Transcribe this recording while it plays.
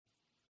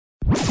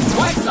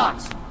White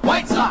Sox!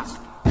 White Sox!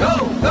 Go,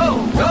 go,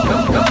 go,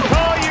 go, go!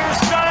 Call your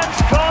sons,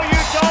 call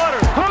your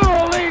daughters.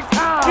 Holy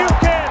cow! You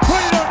can put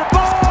it on the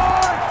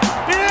board.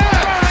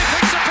 Yeah! He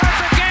picks a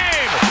perfect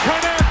game.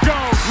 Konecko,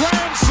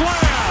 grand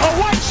slam.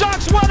 A White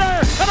Sox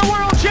winner and a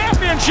world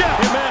championship.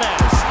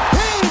 Jimenez,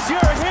 he's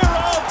your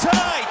hero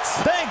tonight.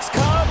 Thanks,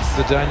 Cubs.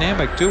 The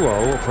dynamic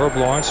duo of Herb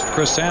Lawrence and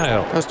Chris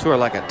Tannehill. Those two are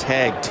like a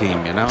tag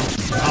team, you know?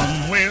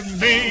 Come with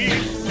me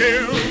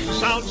to the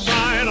south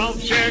side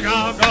of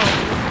Chicago.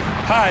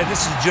 Hi,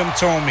 this is Jim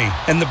Thome,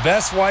 and the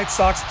best White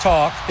Sox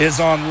talk is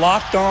on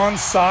Locked On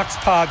Sox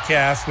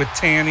podcast with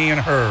Tanny and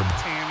Herb.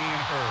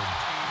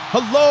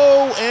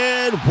 Hello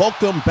and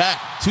welcome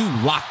back to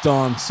Locked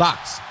On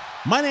Sox.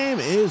 My name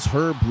is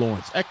Herb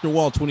Lawrence,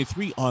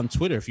 Ectorwall23 on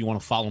Twitter if you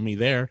want to follow me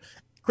there.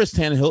 Chris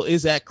Tannehill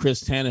is at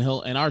Chris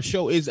Tannehill, and our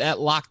show is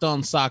at Locked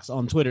On Sox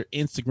on Twitter,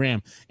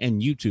 Instagram,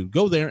 and YouTube.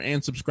 Go there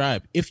and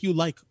subscribe if you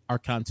like our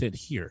content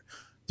here.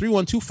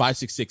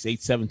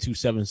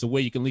 312-566-8727 is the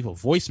way you can leave a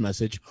voice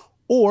message,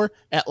 or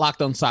at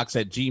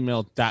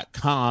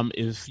lockedonsox@gmail.com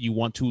if you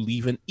want to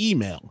leave an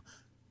email.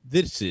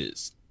 This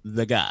is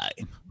the guy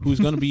who's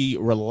going to be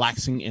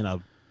relaxing in a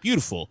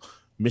beautiful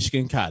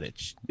Michigan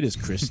cottage. It is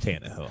Chris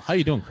Tannehill. How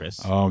you doing, Chris?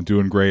 Oh, I'm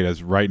doing great.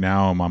 As right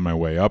now, I'm on my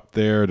way up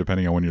there.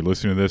 Depending on when you're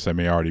listening to this, I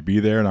may already be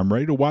there, and I'm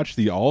ready to watch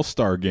the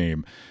All-Star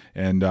game.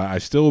 And I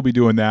still will be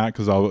doing that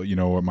because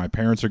my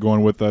parents are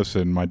going with us,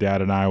 and my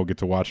dad and I will get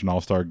to watch an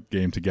All-Star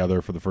game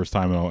together for the first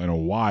time in a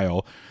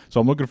while.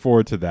 So I'm looking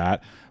forward to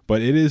that.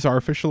 But it is our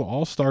official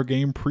All-Star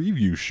game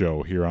preview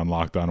show here on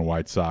Locked On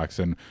White Sox,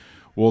 and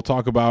we'll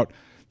talk about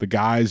the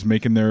guys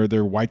making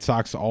their White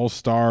Sox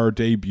All-Star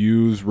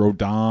debuts: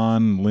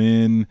 Rodon,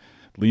 Lynn,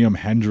 Liam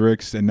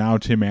Hendricks, and now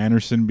Tim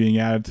Anderson being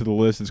added to the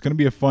list. It's going to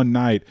be a fun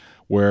night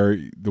where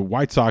the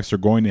White Sox are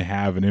going to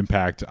have an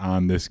impact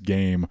on this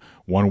game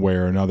one way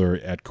or another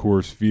at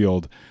Coors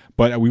Field.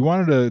 But we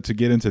wanted to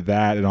get into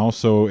that, and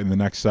also in the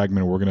next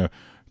segment we're going to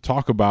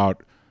talk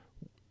about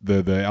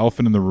the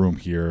elephant in the room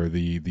here,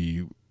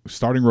 the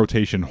starting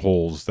rotation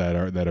holes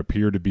that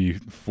appear to be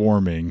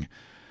forming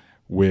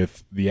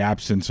with the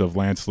absence of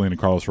Lance Lynn and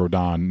Carlos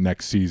Rodon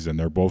next season.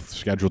 They're both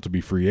scheduled to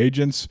be free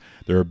agents.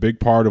 They're a big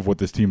part of what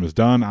this team has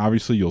done.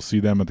 Obviously, you'll see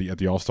them at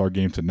the All-Star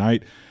game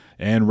tonight.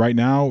 And right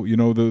now,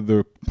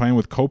 the plan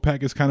with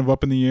Kopech is kind of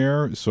up in the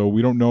air, so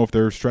we don't know if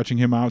they're stretching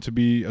him out to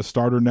be a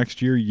starter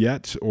next year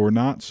yet or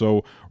not.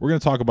 So we're going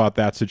to talk about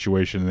that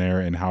situation there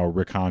and how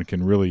Rick Hahn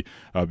can really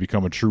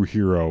become a true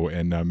hero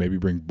and maybe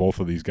bring both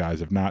of these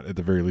guys, if not at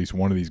the very least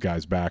one of these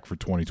guys, back for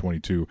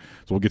 2022.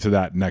 So we'll get to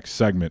that next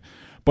segment.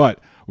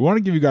 But we want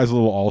to give you guys a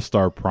little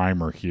all-star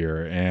primer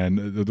here.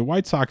 And the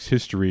White Sox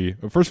history,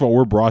 first of all,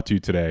 we're brought to you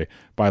today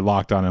by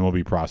Locked On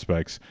MLB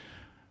Prospects,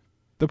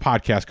 the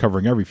podcast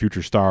covering every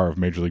future star of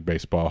Major League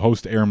Baseball.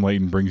 Host Aram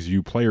Layton brings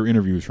you player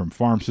interviews from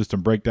farm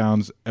system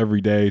breakdowns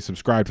every day.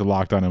 Subscribe to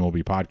Locked On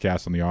MLB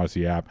Podcast on the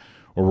Odyssey app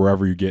or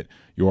wherever you get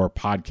your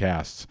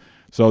podcasts.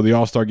 So the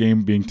All-Star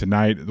game being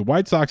tonight, the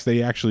White Sox,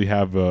 they actually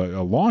have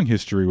a long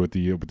history with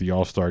the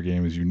All-Star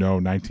game. As you know,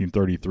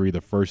 1933,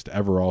 the first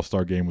ever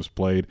All-Star game was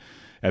played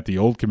at the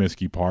old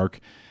Comiskey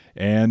Park.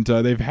 And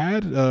they've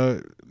had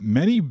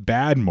many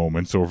bad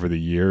moments over the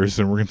years,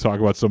 and we're going to talk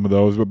about some of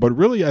those. But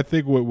really, I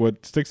think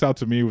what sticks out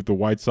to me with the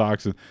White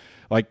Sox is,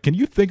 can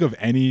you think of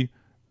any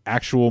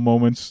actual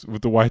moments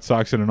with the White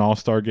Sox in an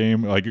All-Star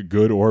game, like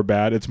good or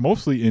bad? It's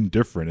mostly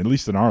indifferent, at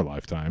least in our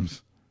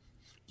lifetimes.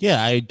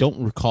 Yeah, I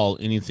don't recall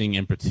anything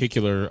in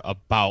particular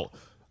about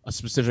a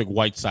specific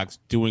White Sox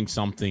doing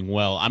something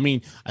well. I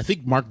mean, I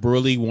think Mark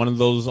Buehrle, one of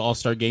those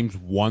All-Star games,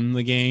 won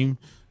the game,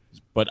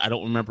 but I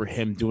don't remember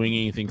him doing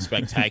anything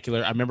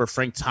spectacular. I remember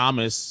Frank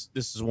Thomas.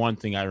 This is one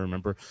thing I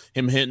remember.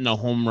 Him hitting a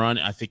home run.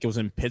 I think it was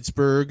in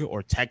Pittsburgh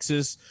or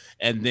Texas,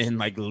 and then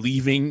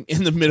leaving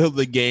in the middle of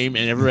the game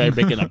and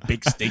everybody making a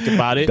big stink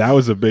about it. That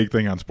was a big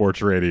thing on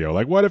sports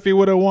radio. What if he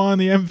would have won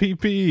the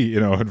MVP?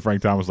 And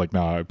Frank Thomas was like,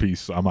 nah,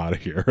 peace, I'm out of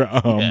here.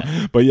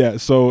 But yeah,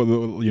 so,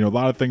 a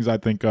lot of things I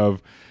think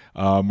of.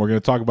 We're going to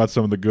talk about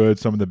some of the good,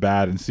 some of the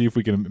bad, and see if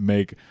we can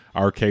make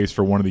our case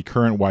for one of the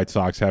current White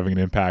Sox having an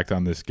impact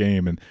on this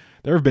game. And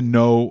there have been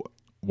no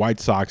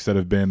White Sox that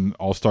have been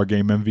All-Star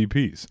Game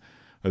MVPs.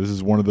 This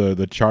is one of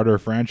the charter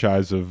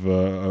franchises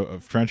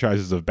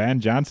of Ban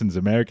Johnson's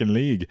American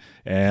League,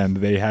 and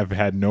they have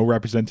had no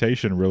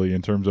representation really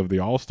in terms of the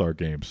All-Star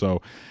Game.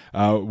 So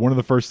one of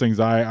the first things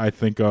I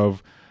think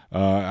of,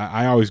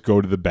 I always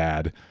go to the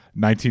bad.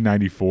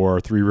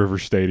 1994, Three River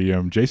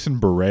Stadium. Jason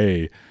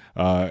Beret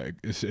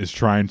is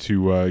trying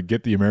to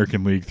get the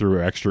American League through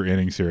extra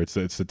innings here. It's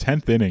the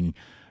 10th inning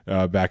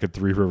back at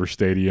Three River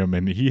Stadium,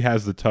 and he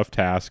has the tough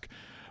task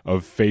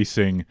of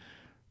facing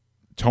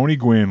Tony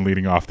Gwynn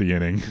leading off the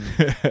inning.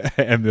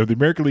 And the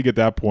American League at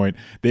that point,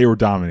 they were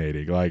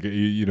dominating,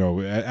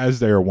 as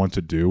they are wont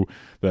to do,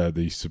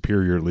 the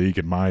superior league,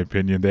 in my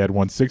opinion. They had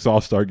won 6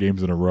 All-Star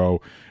games in a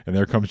row, and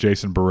there comes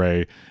Jason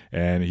Beret,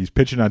 and he's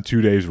pitching on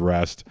 2 days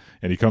rest,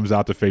 and he comes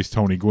out to face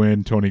Tony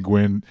Gwynn. Tony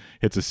Gwynn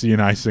hits a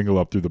CNI single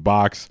up through the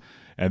box,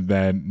 And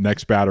then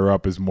next batter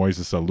up is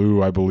Moises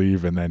Alou, I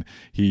believe, and then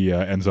he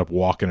ends up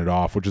walking it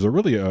off, which is a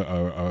really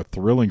a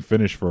thrilling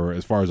finish for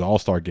as far as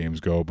All-Star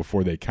games go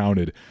before they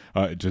counted.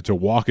 To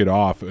walk it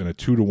off in a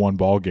 2-1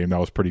 ball game,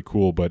 that was pretty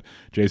cool. But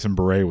Jason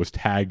Beret was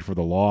tagged for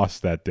the loss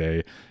that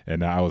day,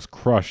 and I was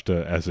crushed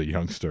as a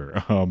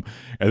youngster. And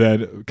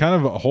then kind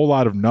of a whole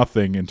lot of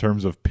nothing in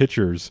terms of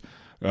pitchers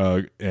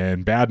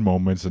and bad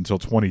moments until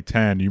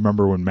 2010. You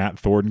remember when Matt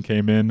Thornton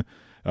came in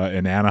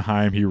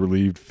Anaheim? He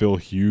relieved Phil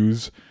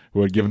Hughes,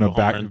 who had given up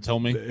back.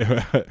 Tell me.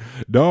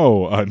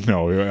 No. I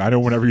know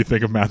whenever you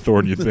think of Matt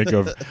Thornton, you think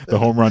of the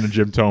home run and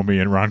Jim Thome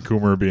and Ron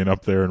Coomer being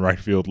up there in right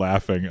field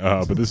laughing.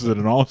 But this is at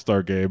an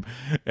All-Star game,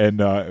 and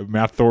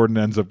Matt Thornton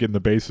ends up getting the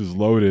bases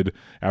loaded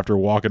after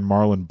walking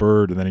Marlon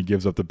Byrd, and then he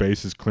gives up the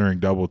bases clearing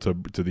double to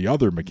the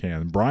other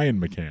McCann, Brian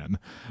McCann.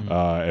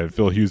 And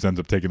Phil Hughes ends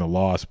up taking the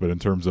loss. But in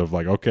terms of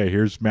like, okay,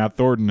 here's Matt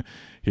Thornton.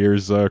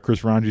 Here's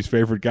Chris Ranji's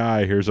favorite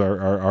guy. Here's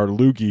our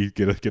loogie.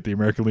 Get the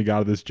American League out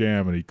of this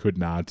jam, and he could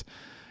not.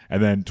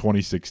 And then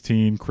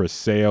 2016, Chris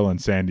Sale in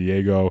San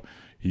Diego.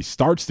 He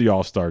starts the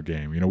All-Star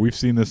game. We've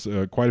seen this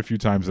quite a few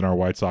times in our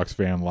White Sox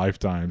fan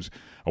lifetimes.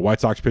 A White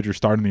Sox pitcher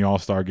starting the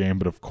All-Star game,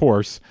 but of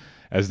course,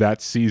 as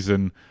that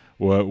season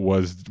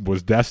was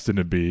destined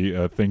to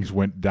be, things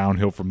went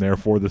downhill from there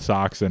for the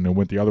Sox, and it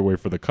went the other way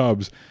for the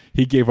Cubs.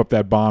 He gave up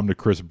that bomb to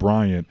Chris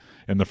Bryant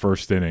in the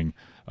first inning.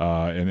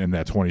 In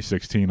that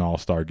 2016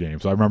 All-Star game.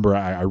 So I remember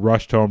I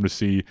rushed home to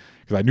see,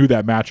 because I knew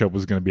that matchup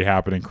was going to be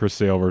happening, Chris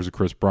Sale versus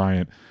Chris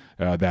Bryant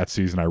that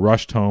season. I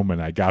rushed home,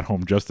 and I got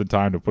home just in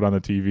time to put on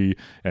the TV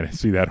and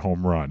see that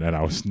home run, and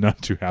I was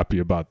not too happy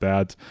about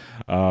that.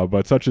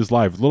 But such is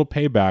life. A little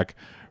payback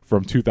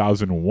from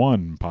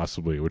 2001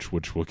 possibly, which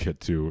we'll get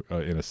to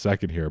in a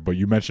second here. But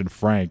you mentioned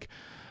Frank.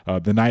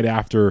 The night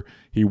after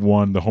he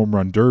won the Home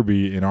Run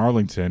Derby in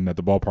Arlington, at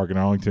the ballpark in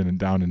Arlington and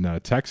down in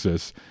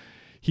Texas,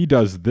 he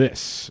does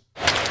this.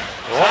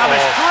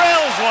 Thomas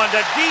drills one to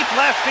deep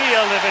left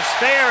field. If it's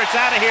fair, it's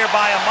out of here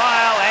by a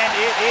mile, and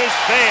it is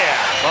fair.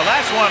 Well,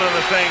 that's one of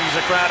the things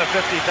a crowd of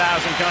 50,000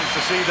 comes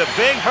to see. The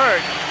big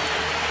hurt,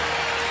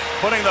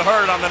 putting the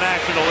hurt on the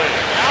National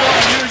League. How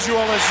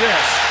unusual is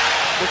this?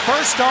 The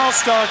first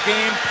All-Star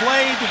game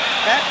played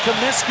at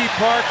Comiskey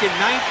Park in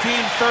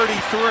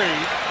 1933,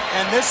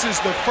 and this is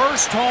the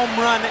first home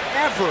run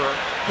ever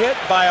hit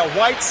by a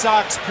White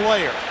Sox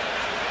player.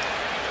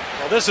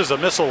 Well, this is a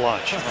missile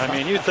launch. I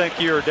mean, you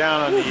think you're down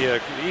on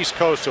the east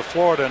coast of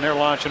Florida, and they're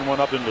launching one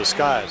up into the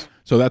skies.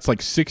 So that's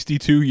like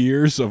 62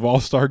 years of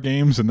All-Star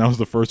games, and that was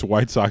the first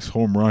White Sox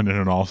home run in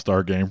an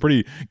All-Star game.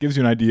 Pretty gives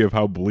you an idea of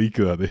how bleak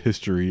the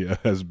history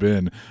has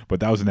been, but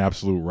that was an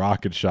absolute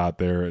rocket shot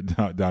there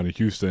down in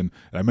Houston.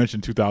 And I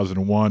mentioned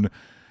 2001,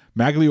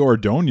 Maglio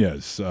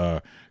Ordonez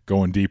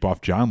going deep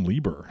off John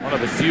Lieber. One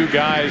of the few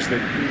guys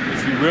that,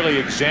 if you really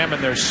examine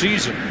their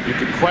season, you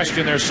can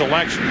question their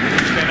selection.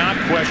 You cannot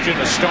question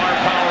the star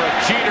power of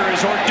Jeter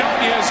as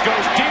Ordonez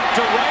goes deep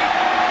to right.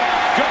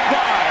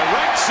 Goodbye,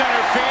 right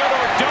center field.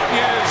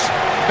 Ordonez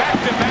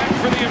back-to-back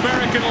for the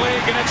American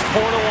League, and it's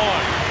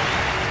 4-1.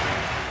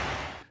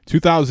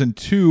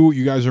 2002,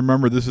 you guys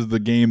remember this is the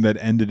game that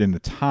ended in a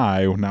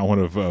tie. Not one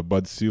of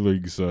Bud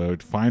Selig's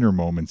finer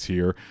moments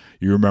here.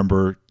 You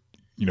remember,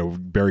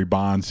 Barry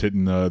Bonds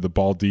hitting the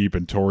ball deep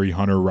and Torrey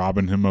Hunter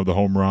robbing him of the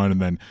home run,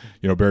 and then,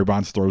 Barry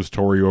Bonds throws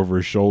Torrey over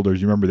his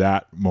shoulders. You remember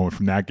that moment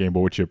from that game,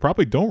 but what you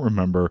probably don't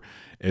remember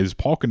is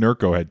Paul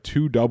Konerko had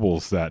 2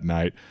 doubles that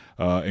night,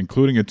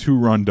 including a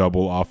 2-run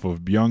double off of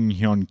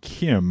Byung-Hyun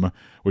Kim,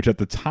 which at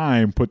the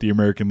time put the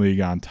American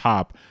League on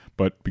top,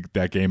 but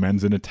that game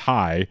ends in a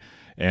tie.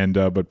 And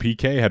but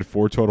PK had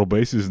 4 total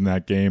bases in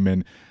that game,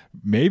 and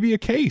maybe a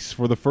case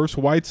for the first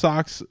White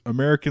Sox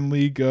American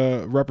League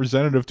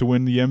representative to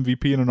win the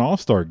MVP in an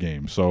All-Star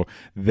game. So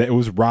it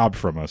was robbed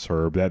from us,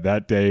 Herb.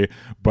 That day,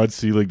 Bud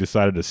Selig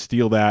decided to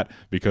steal that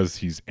because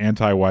he's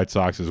anti-White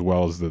Sox as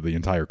well as the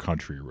entire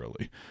country,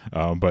 really.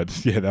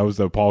 But yeah, that was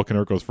Paul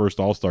Konerko's first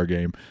All-Star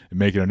game and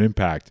making an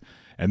impact.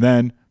 And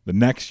then the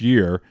next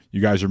year,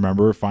 you guys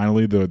remember,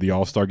 finally the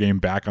All-Star game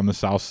back on the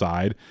South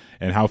Side,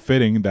 and how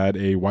fitting that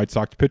a White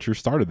Sox pitcher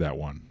started that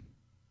one.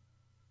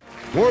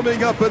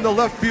 Warming up in the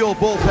left field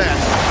bullpen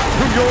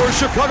from your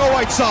Chicago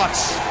White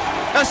Sox,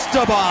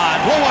 Esteban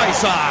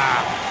Loaiza.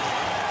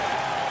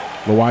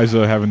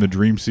 Loaiza having the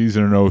dream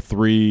season in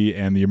 2003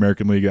 and the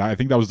American League. I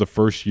think that was the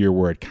first year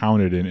where it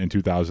counted in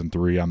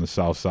 2003 on the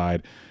South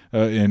Side.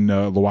 And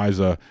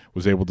Loaiza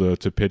was able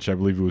to pitch, I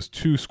believe it was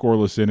 2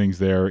 scoreless innings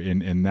there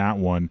in that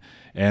one.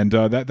 And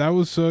that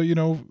was,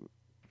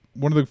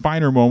 one of the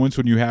finer moments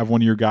when you have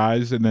one of your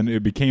guys, and then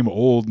it became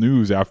old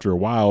news after a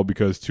while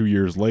because 2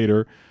 years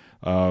later,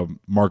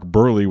 Mark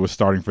Burley was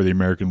starting for the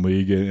American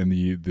League in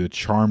the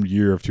charmed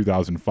year of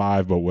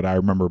 2005. But what I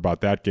remember about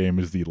that game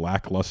is the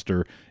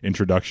lackluster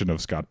introduction of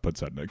Scott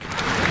Podsednik.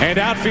 And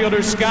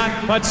outfielder Scott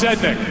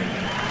Podsednik.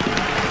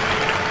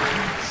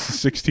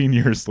 16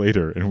 years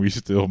later, and we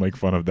still make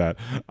fun of that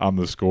on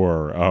the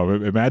score.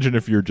 Imagine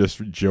if you're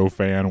just Joe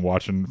fan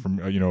watching from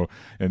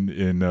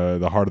in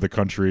the heart of the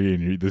country,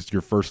 and this is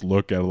your first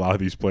look at a lot of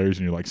these players,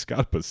 and you're like,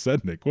 Scott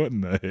Podsednik, what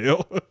in the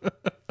hell?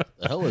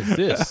 The hell is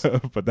this?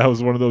 But that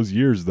was one of those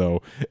years,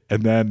 though.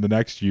 And then the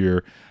next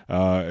year,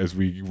 as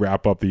we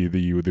wrap up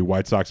the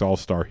White Sox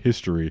All-Star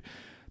history,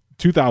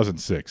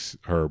 2006,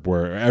 Herb,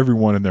 where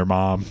everyone and their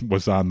mom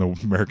was on the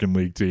American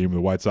League team. The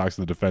White Sox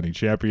are the defending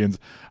champions.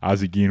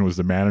 Ozzie Guillen was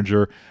the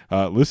manager.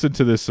 Listen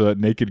to this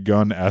Naked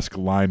Gun-esque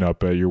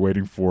lineup. You're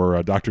waiting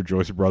for Dr.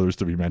 Joyce Brothers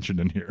to be mentioned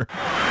in here.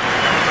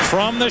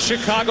 From the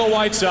Chicago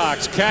White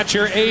Sox,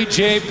 catcher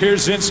A.J.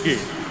 Pierzynski.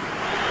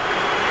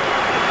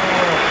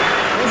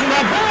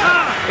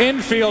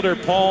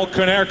 Infielder Paul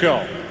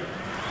Konerko.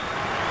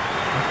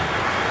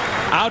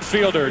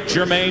 Outfielder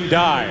Jermaine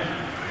Dye.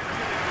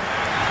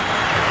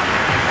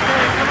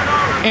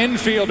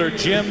 Infielder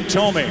Jim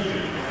Thome.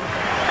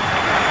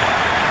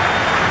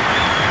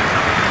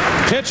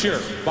 Pitcher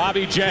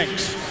Bobby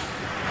Jenks.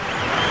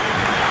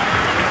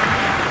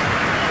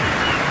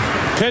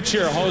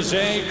 Pitcher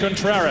Jose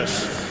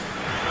Contreras.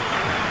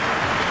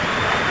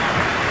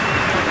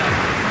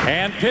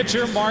 And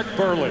pitcher Mark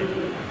Burley.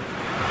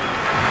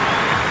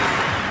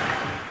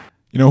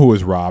 You know who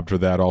was robbed for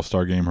that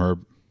All-Star game,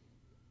 Herb?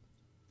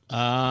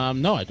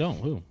 No, I don't.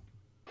 Who?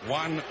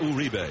 Juan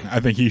Uribe. I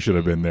think he should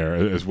have been there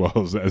as well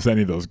as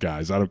any of those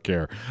guys. I don't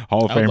care.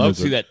 Hall of Famers. I would love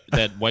to see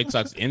that White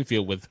Sox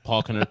infield with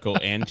Paul Konerko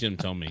and Jim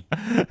Thome.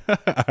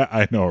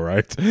 I know,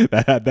 right?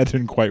 That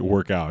didn't quite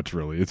work out,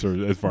 really,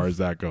 as far as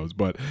that goes.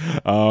 But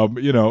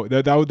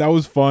that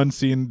was fun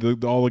seeing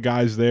all the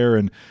guys there,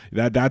 and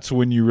that's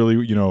when you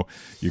really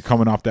you're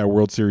coming off that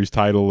World Series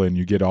title and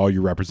you get all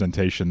your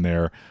representation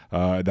there.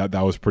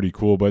 That was pretty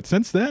cool. But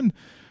since then.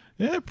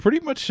 Yeah, pretty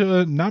much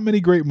not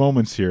many great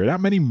moments here. Not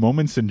many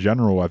moments in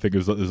general, I think,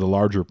 is a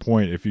larger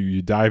point. If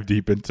you dive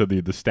deep into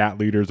the stat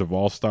leaders of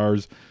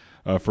All-Stars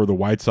for the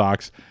White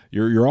Sox,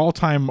 your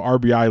all-time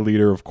RBI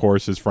leader, of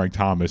course, is Frank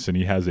Thomas, and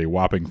he has a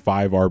whopping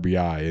 5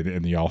 RBI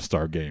in the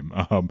All-Star game.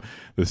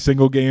 The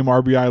single-game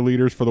RBI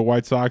leaders for the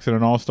White Sox in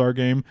an All-Star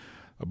game,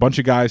 a bunch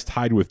of guys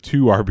tied with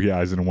 2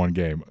 RBIs in one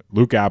game.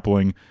 Luke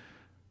Appling,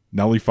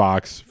 Nellie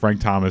Fox,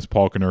 Frank Thomas,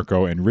 Paul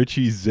Konerko, and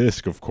Richie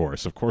Zisk, of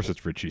course. Of course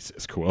it's Richie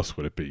Zisk. Who else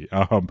would it be?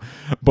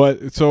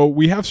 But so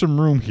we have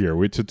some room here.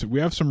 We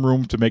have some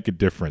room to make a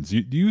difference.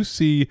 Do you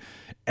see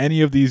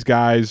any of these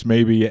guys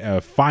maybe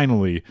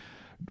finally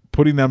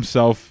putting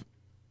themselves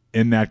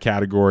in that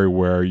category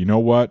where, you know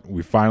what,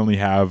 we finally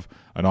have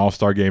an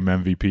All-Star Game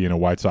MVP in a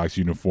White Sox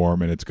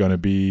uniform, and it's going to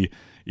be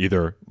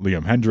either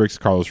Liam Hendricks,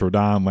 Carlos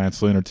Rodon,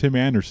 Lance Lynn, or Tim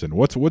Anderson?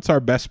 What's our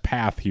best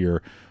path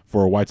here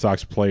for a White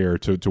Sox player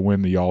to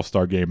win the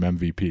All-Star Game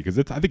MVP? Because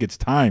I think it's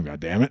time,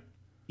 goddammit.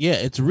 Yeah,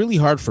 it's really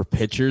hard for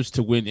pitchers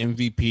to win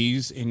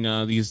MVPs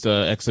in these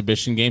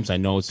exhibition games. I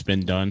know it's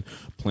been done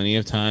plenty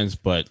of times,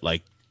 but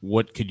like,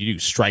 what could you do?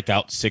 Strike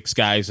out 6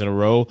 guys in a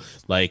row?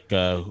 Like,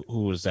 who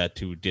was that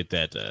who did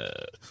that?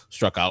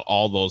 Struck out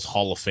all those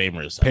Hall of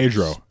Famers.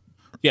 Pedro.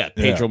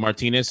 Pedro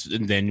Martinez,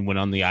 and then went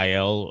on the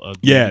IL.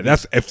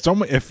 That's if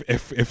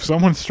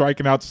someone's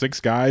striking out 6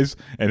 guys,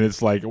 and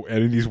it's like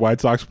any of these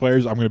White Sox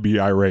players, I'm going to be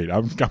irate.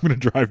 I'm going to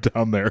drive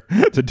down there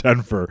to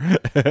Denver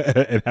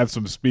and have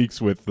some speaks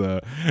with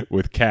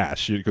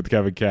Cash, with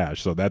Kevin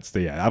Cash. So that's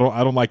I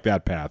don't like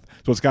that path.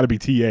 So it's got to be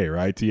TA,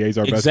 right? TA's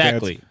our best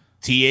chance. Exactly.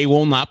 TA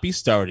will not be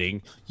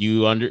starting.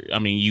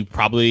 You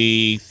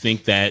probably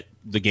think that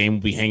the game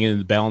will be hanging in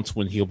the balance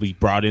when he'll be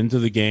brought into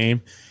the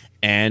game.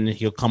 And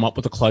he'll come up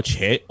with a clutch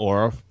hit,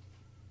 or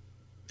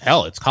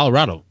hell, it's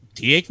Colorado.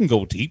 TA can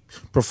go deep,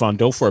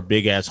 profundo for a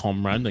big-ass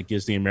home run that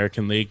gives the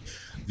American League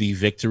the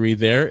victory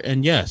there.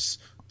 And yes,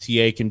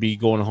 TA can be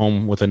going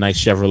home with a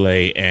nice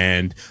Chevrolet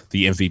and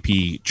the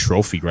MVP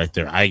trophy right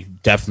there. I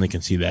definitely can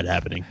see that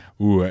happening.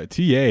 Ooh,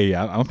 TA,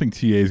 I don't think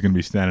TA is going to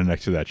be standing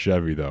next to that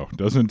Chevy, though.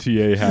 Doesn't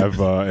TA have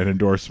an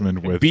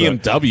endorsement with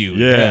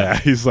BMW?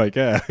 He's like,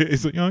 I'll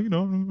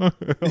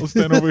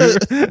stand over here.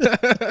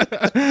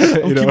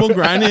 Keep on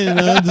grinding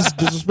and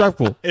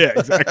disrespectful. Yeah,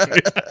 exactly.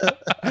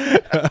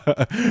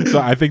 So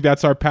I think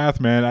that's our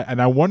path, man.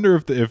 And I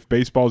wonder if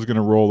baseball is going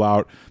to roll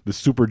out the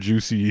super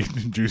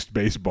juiced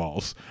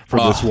baseballs for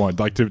this one,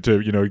 like to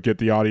get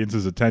the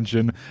audience's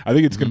attention. I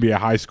think it's going to be a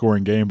high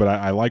scoring game, but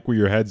I like where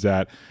your head's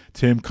at.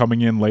 Tim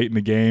coming in late in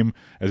the game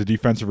as a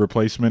defensive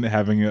replacement,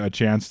 having a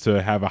chance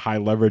to have a high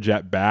leverage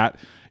at bat,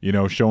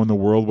 showing the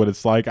world what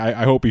it's like.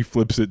 I hope he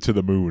flips it to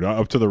the moon,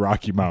 up to the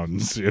Rocky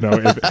Mountains,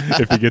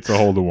 if he gets a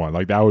hold of one.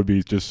 Like, that would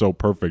be just so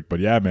perfect. But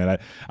yeah, man,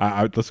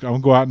 I'm going to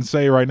go out and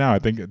say right now, I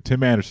think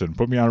Tim Anderson,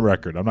 put me on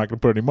record. I'm not going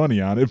to put any money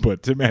on it,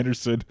 but Tim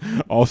Anderson,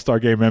 All-Star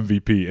Game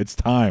MVP. It's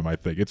time, I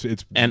think. It's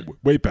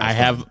way past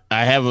time.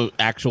 I have an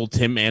actual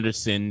Tim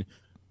Anderson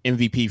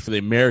MVP for the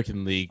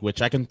American League,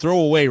 which I can throw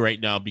away right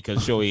now because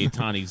Shohei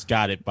Ohtani's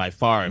got it by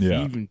far. If he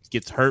even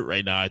gets hurt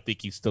right now, I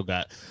think he's still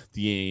got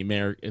the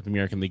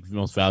American League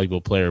most valuable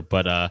player.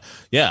 But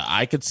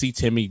I could see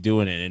Timmy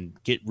doing it and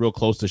get real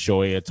close to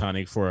Shohei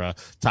Ohtani for a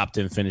top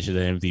 10 finish of the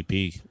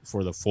MVP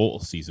for the full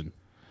season.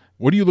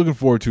 What are you looking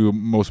forward to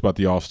most about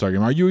the All-Star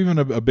Game? Are you even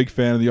a big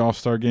fan of the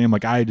All-Star Game?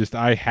 Like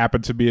I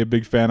happen to be a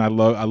big fan. I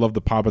love the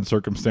pomp and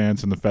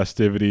circumstance and the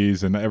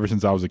festivities. And ever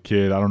since I was a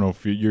kid, I don't know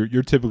if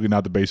you're typically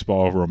not the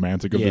baseball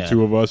romantic of the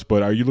two of us,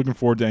 but are you looking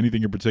forward to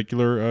anything in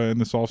particular in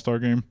this All-Star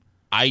Game?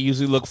 I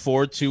usually look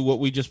forward to what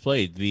we just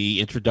played, the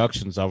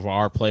introductions of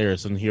our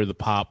players, and hear the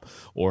pop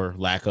or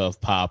lack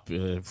of pop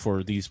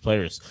for these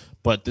players.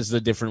 But this is a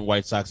different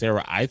White Sox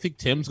era. I think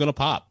Tim's going to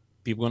pop.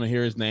 People are going to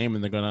hear his name,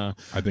 and they're going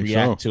to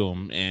react to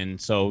him. And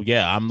so,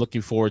 yeah, I'm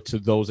looking forward to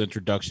those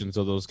introductions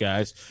of those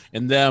guys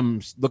and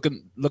them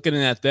looking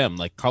at them,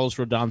 like Carlos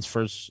Rodon's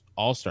first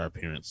All-Star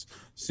appearance,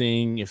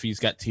 seeing if he's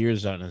got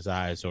tears on his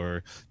eyes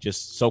or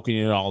just soaking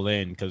it all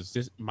in, because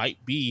this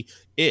might be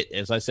it.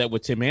 As I said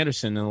with Tim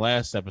Anderson in the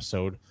last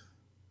episode,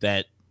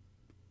 that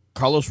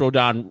Carlos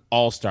Rodon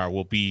All-Star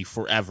will be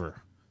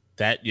forever.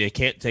 That you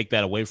can't take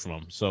that away from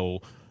him.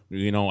 So,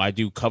 I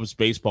do Cubs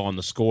baseball on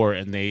the Score,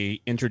 and they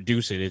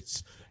introduce it.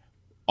 It's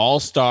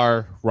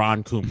All-Star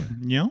Ron Coomer.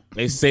 Yeah.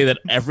 They say that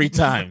every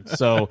time.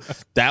 So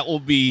that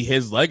will be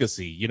his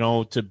legacy.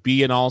 To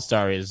be an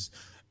All-Star is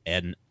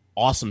an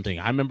awesome thing.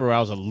 I remember when I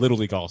was a Little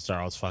League All-Star,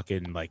 I was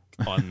fucking like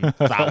on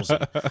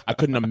 1,000. I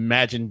couldn't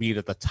imagine being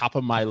at the top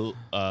of my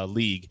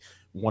league,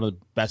 one of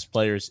the best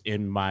players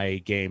in my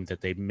game,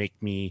 that they make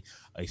me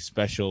a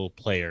special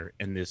player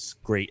in this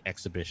great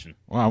exhibition.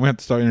 Wow, I'm going to have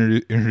to start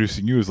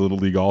introducing you as a Little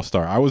League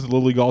All-Star. I was a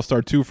Little League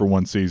All-Star too for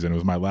one season. It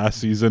was my last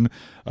season.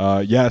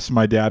 Yes,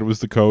 my dad was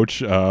the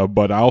coach,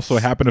 but I also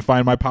happened to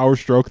find my power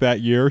stroke that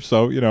year.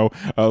 So,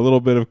 a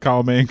little bit of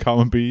column A and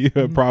column B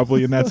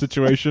probably in that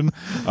situation.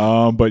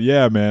 But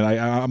yeah, man,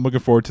 I'm looking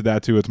forward to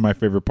that too. It's my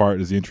favorite part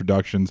is the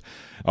introductions.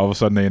 All of a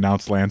sudden they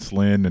announced Lance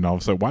Lynn, and all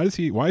of a sudden, why is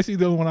he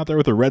the only one out there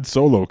with a red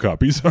Solo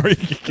cup? He's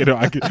already,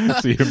 I could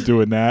see him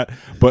doing that.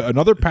 But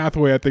another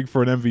pathway I think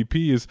for an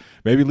MVP is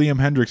maybe Liam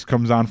Hendricks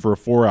comes on for a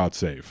 4-out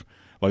save.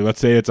 Like,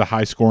 let's say it's a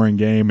high-scoring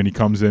game and he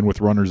comes in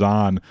with runners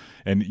on,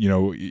 and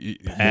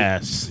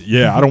pass.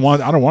 Yeah, I don't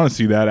want to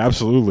see that.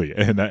 Absolutely,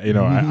 and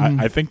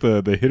I think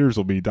the hitters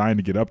will be dying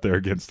to get up there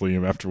against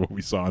Liam after what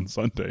we saw on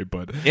Sunday.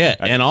 But yeah,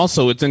 and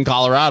also it's in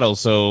Colorado,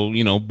 so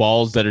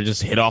balls that are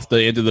just hit off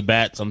the end of the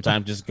bat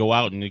sometimes just go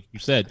out, and like you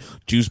said,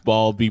 juice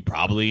ball will be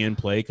probably in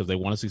play because they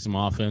want to see some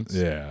offense.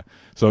 Yeah.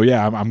 So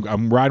yeah,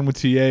 I'm riding with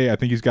TA. I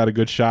think he's got a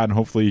good shot, and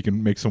hopefully he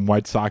can make some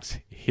White Sox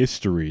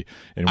history.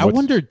 And I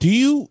wonder, do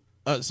you?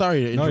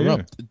 Sorry to interrupt. No,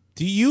 yeah.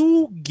 Do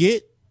you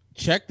get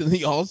checked in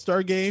the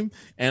All-Star game,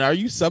 and are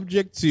you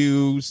subject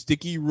to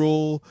sticky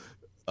rule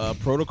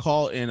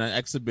protocol in an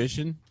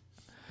exhibition?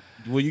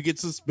 Will you get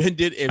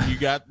suspended if you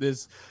got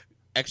this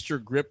extra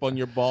grip on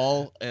your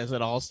ball as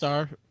an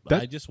All-Star?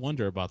 I just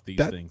wonder about these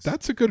things.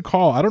 That's a good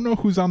call. I don't know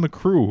who's on the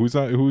crew,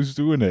 who's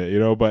doing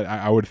it, but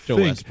I would Joe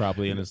think West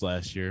probably in his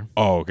last year.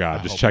 Oh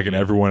God, just checking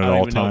everyone at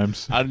all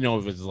times. I don't know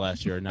if it's his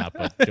last year or not,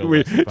 but Joe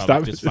West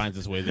probably just finds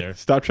his way there.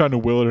 Stop trying to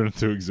will it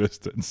into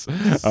existence.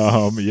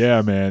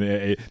 Yeah,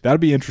 man,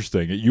 that'd be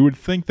interesting. You would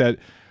think that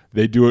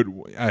they do it,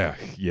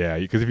 yeah.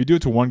 Because if you do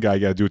it to one guy,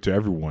 you got to do it to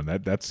everyone.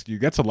 That's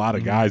a lot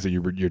of guys that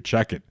you're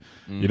checking.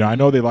 Mm-hmm. I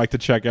know they like to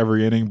check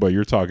every inning, but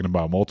you're talking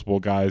about multiple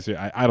guys.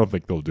 I don't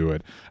think they'll do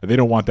it. They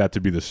don't want that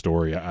to be the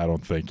story. I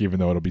don't think, even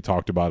though it'll be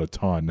talked about a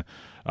ton.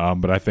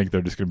 But I think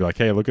they're just going to be like,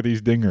 hey, look at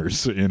these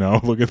dingers.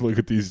 Look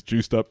at these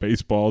juiced up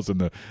baseballs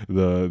and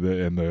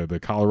the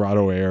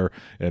Colorado air.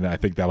 And I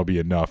think that'll be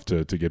enough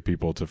to get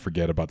people to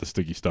forget about the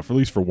sticky stuff, at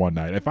least for one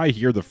night. If I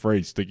hear the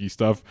phrase sticky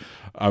stuff,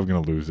 I'm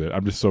going to lose it.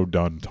 I'm just so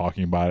done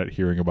talking about it,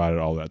 hearing about it,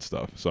 all that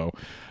stuff. So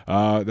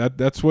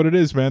that's what it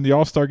is, man. The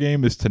All-Star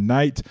Game is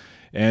tonight.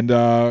 And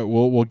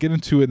we'll get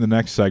into it in the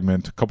next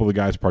segment. A couple of the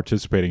guys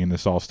participating in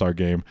this All-Star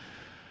Game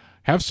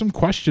have some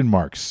question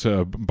marks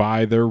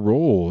by their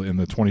role in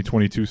the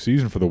 2022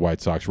 season for the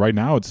White Sox. Right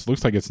now, it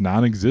looks like it's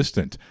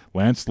non-existent.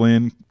 Lance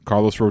Lynn,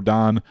 Carlos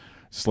Rodon,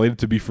 slated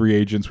to be free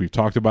agents. We've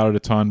talked about it a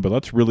ton, but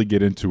let's really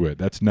get into it.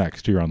 That's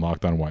next here on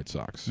Locked On White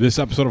Sox. This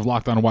episode of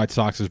Locked On White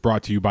Sox is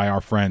brought to you by our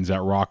friends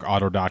at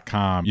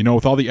RockAuto.com.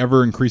 With all the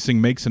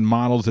ever-increasing makes and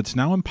models, it's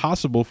now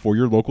impossible for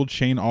your local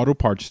chain auto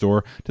parts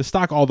store to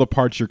stock all the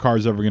parts your car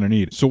is ever going to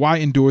need. So why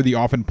endure the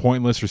often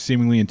pointless or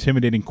seemingly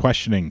intimidating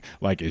questioning,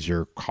 like, is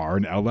your car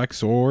an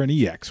LX or an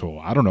EX? Well,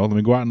 I don't know. Let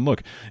me go out and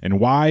look. And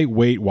why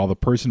wait while the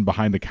person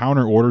behind the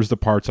counter orders the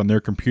parts on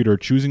their computer,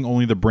 choosing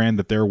only the brand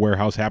that their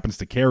warehouse happens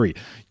to carry?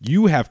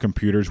 You have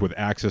computers with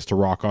access to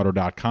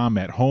RockAuto.com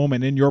at home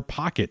and in your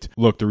pocket.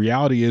 Look, the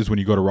reality is when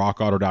you go to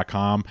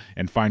RockAuto.com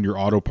and find your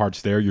auto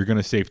parts there, you're going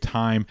to save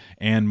time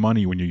and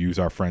money when you use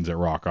our friends at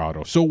Rock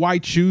Auto. So why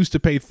choose to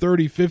pay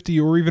 30, 50,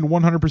 or even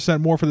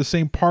 100% more for the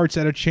same parts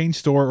at a chain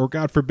store or,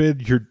 God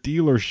forbid, your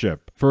dealership?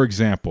 For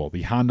example,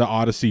 the Honda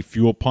Odyssey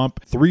fuel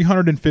pump,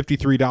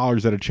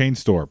 $353 at a chain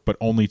store, but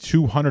only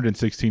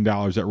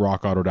 $216 at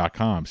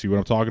RockAuto.com. See what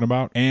I'm talking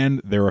about? And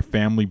they're a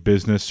family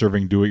business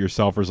serving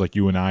do-it-yourselfers like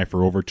you and I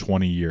for over 20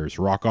 20 years.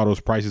 Rock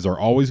Auto's prices are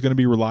always going to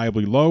be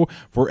reliably low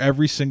for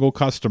every single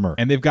customer.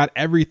 And they've got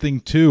everything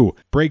too.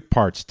 Brake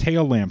parts,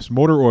 tail lamps,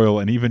 motor oil,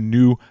 and even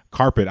new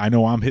carpet. I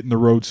know I'm hitting the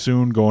road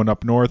soon going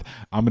up north.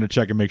 I'm going to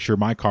check and make sure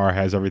my car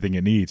has everything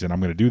it needs, and I'm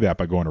going to do that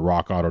by going to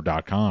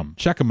rockauto.com.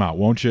 Check them out,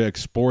 won't you?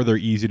 Explore their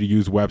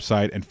easy-to-use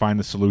website and find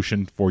the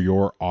solution for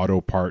your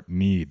auto part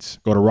needs.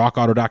 Go to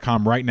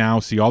rockauto.com right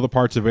now. See all the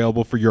parts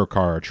available for your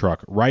car or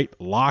truck. Right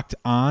Locked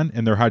On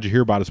in their How'd You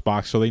Hear About Us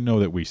box so they know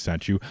that we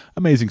sent you.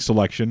 Amazing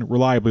selection,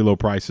 reliably low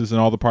prices,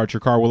 and all the parts your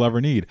car will ever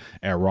need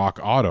at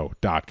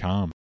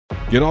rockauto.com.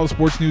 Get all the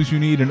sports news you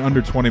need in under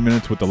 20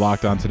 minutes with the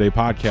Locked On Today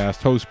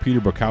podcast. Host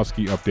Peter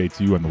Bukowski updates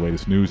you on the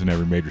latest news in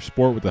every major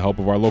sport with the help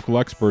of our local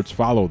experts.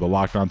 Follow the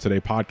Locked On Today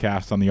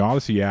podcast on the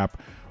Odyssey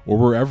app or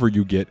wherever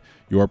you get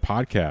your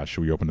podcast.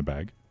 Should we open the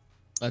bag?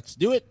 Let's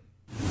do it.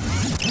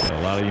 Got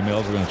a lot of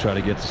emails. We're going to try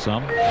to get to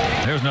some.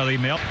 There's another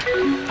email.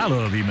 I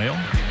love email.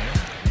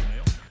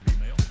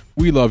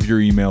 We love your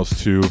emails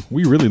too.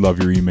 We really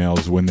love your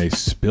emails when they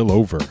spill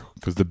over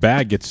because the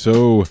bag gets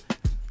so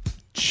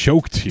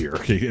choked here.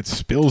 It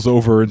spills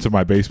over into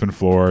my basement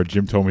floor.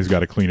 Jim told me he's got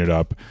to clean it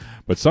up.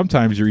 But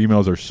sometimes your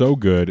emails are so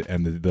good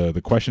and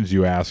the questions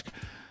you ask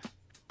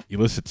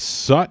elicit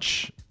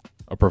such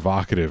a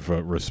provocative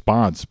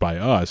response by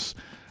us.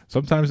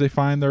 Sometimes they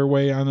find their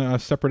way on a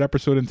separate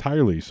episode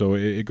entirely. So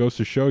it goes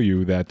to show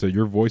you that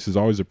your voice is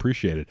always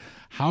appreciated.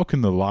 How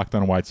can the Locked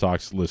On White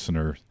Sox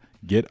listener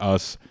get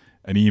us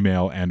an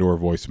email and or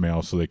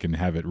voicemail so they can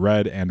have it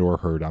read and or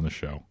heard on the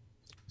show?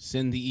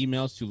 Send the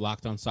emails to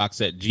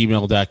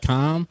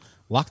lockedonsox@gmail.com,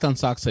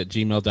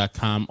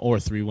 lockedonsox@gmail.com, or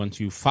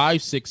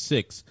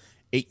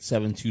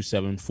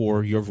 312-566-8727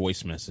 for your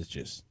voice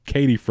messages.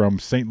 Katie from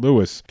St.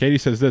 Louis. Katie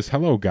says this: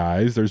 hello,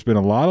 guys. There's been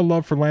a lot of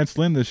love for Lance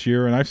Lynn this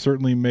year, and I've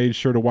certainly made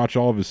sure to watch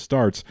all of his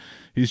starts.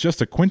 He's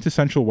just a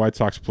quintessential White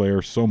Sox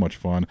player. So much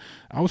fun.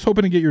 I was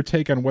hoping to get your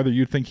take on whether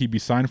you think he'd be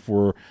signed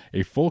for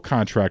a full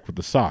contract with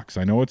the Sox.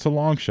 I know it's a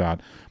long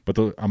shot, but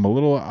the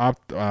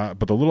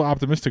little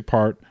optimistic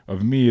part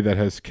of me that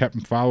has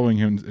kept following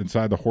him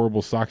inside the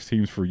horrible Sox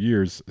teams for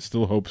years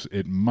still hopes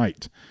it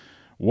might.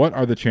 What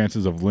are the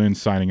chances of Lynn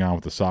signing on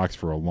with the Sox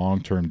for a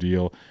long-term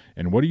deal,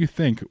 and what do you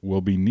think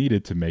will be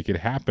needed to make it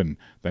happen?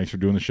 Thanks for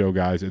doing the show,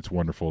 guys. It's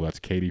wonderful. That's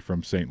Katie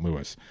from St.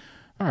 Louis.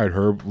 All right,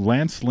 Herb.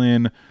 Lance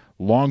Lynn,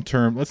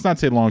 long-term, let's not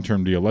say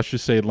long-term deal. Let's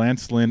just say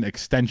Lance Lynn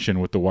extension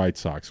with the White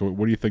Sox.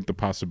 What do you think the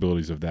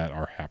possibilities of that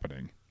are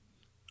happening?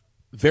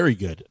 Very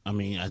good. I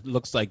mean, it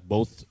looks like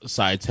both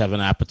sides have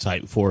an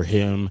appetite for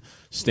him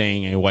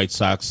staying a White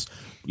Sox.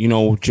 You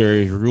know,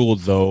 Jerry ruled,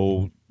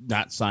 though,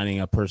 not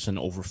signing a person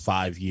over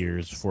 5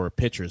 years for a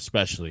pitcher,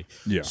 especially.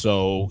 Yeah.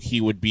 So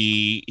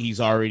he's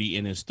already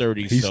in his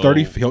 30s.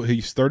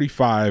 He's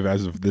 35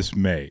 as of this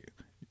May.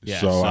 Yeah,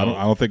 so I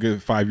don't think a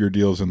 5-year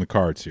deal is in the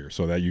cards here.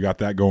 So that you got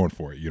that going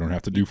for you. You don't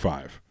have to do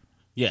 5.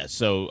 Yeah.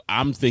 So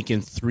I'm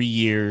thinking 3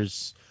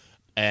 years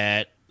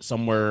at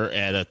somewhere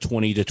at a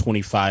 $20 to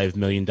 $25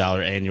 million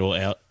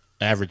annual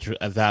average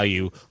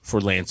value for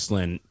Lance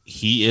Lynn.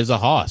 He is a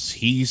hoss.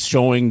 He's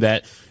showing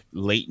that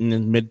late in the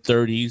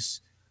mid-30s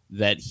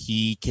that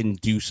he can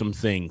do some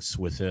things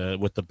with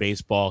the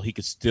baseball. He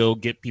could still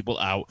get people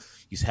out.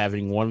 He's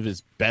having one of his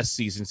best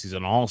seasons. He's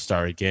an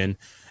all-star again.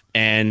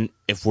 And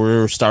if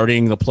we're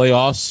starting the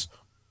playoffs,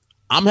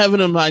 I'm having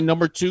him my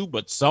number 2,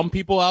 but some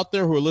people out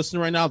there who are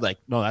listening right now, like,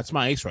 no, that's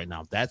my ace right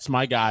now. That's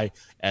my guy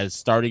as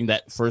starting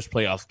that first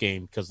playoff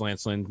game because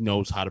Lance Lynn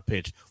knows how to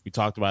pitch. We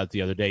talked about it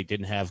the other day.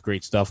 Didn't have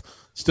great stuff.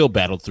 Still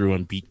battled through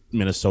and beat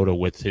Minnesota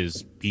with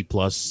his B+,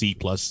 C+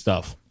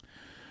 stuff.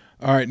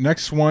 All right,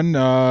 next one.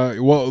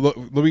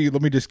 Let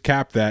me just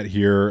cap that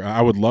here.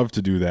 I would love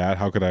to do that.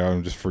 How could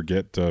I just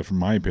forget from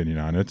my opinion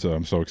on it?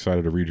 I'm so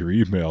excited to read your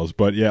emails.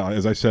 But yeah,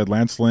 as I said,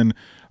 Lance Lynn,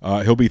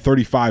 he'll be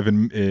 35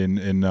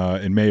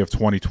 in May of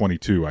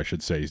 2022. I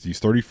should say he's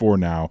 34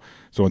 now.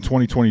 So in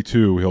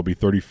 2022 he'll be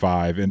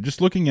 35. And just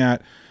looking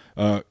at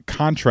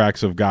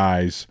contracts of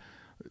guys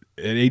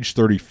at age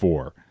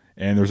 34.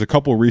 And there's a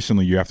couple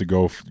recently you have to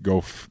go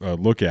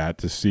look at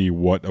to see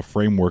what a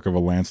framework of a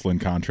Lance Lynn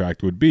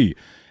contract would be.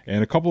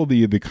 And a couple of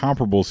the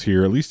comparables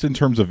here, at least in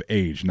terms of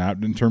age,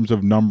 not in terms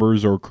of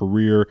numbers or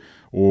career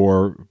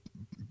or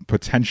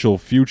potential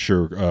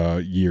future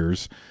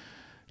years.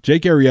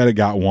 Jake Arrieta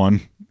got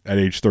one at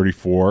age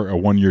 34, a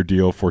 1-year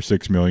deal for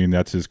 $6 million.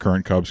 That's his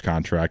current Cubs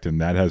contract,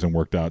 and that hasn't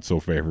worked out so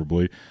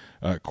favorably.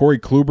 Corey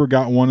Kluber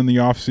got one in the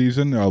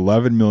offseason,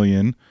 $11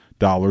 million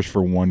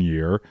for 1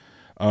 year.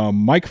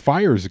 Mike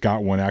Fiers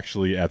got one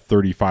actually at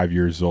 35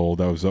 years old.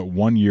 That was a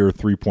 1 year,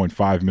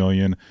 $3.5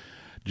 million.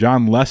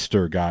 John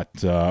Lester got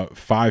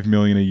 $5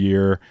 million a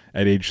year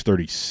at age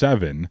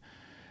 37,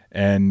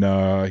 and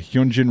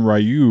Hyunjin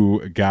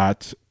Ryu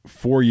got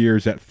 4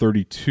 years at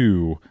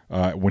 32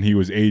 when he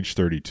was age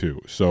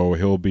 32. So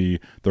he'll be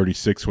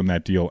 36 when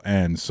that deal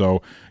ends.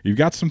 So you've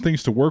got some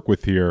things to work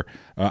with here.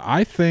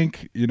 I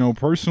think,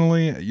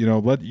 personally,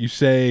 let you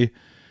say,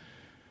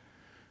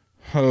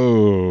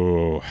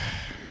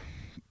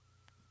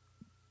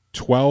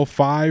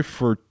 12.5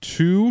 for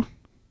 2.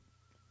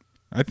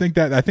 I think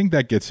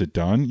that gets it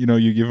done. You know,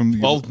 you give him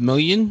 $12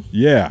 million.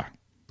 Yeah.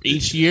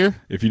 Each year.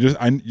 If you just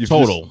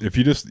total. I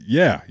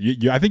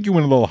think you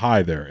went a little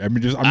high there. I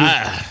mean,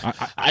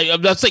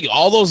 I'm not saying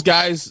all those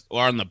guys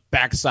are on the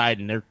backside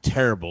and they're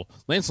terrible.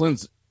 Lance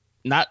Lynn's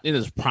not in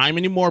his prime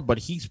anymore, but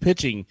he's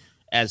pitching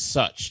as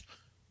such.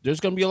 There's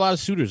going to be a lot of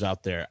suitors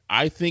out there.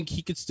 I think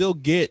he could still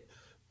get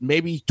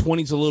maybe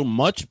 20's a little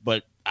much,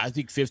 but I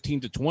think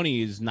 15 to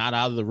 20 is not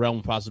out of the realm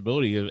of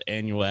possibility of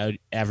annual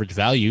average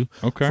value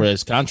for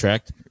his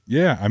contract.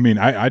 Yeah, I mean,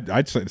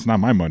 I'd say it's not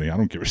my money. I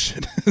don't give a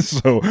shit.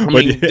 So,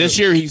 this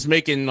year he's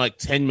making like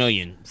 $10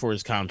 million for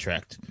his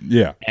contract.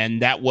 Yeah,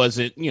 and that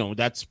wasn't,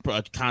 that's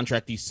a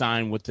contract he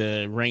signed with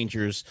the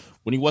Rangers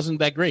when he wasn't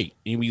that great.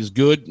 He was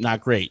good,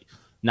 not great.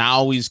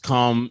 Now he's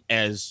come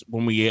as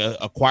when we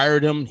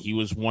acquired him, he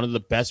was one of the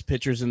best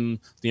pitchers in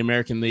the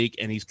American League,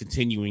 and he's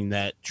continuing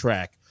that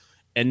track.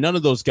 And none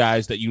of those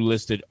guys that you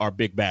listed are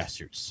big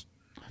bastards.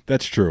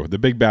 That's true. The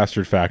big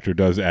bastard factor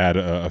does add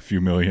a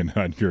few million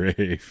on your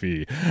AA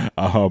fee.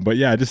 But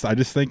yeah, I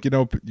just think,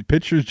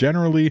 pitchers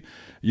generally,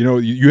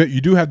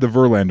 you do have the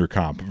Verlander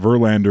comp.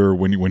 Verlander,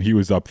 when he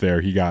was up there,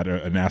 he got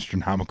an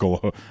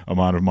astronomical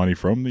amount of money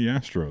from the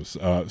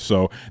Astros.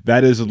 So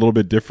that is a little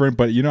bit different.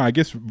 But, I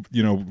guess,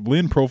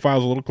 Lynn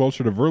profiles a little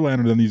closer to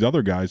Verlander than these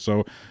other guys.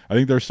 So I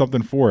think there's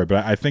something for it.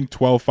 But I think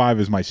 12.5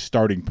 is my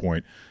starting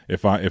point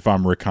if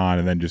I'm Rick Hahn,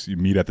 and then just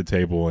meet at the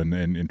table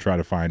and try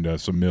to find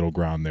some middle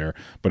ground there.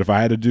 But if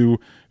I had to do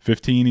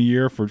 15 a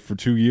year for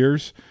 2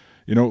 years,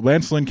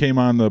 Lance Lynn came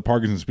on the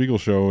Parkinson Spiegel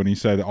show and he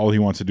said all he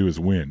wants to do is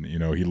win.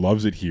 He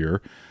loves it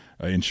here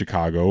in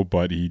Chicago,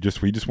 but he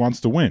just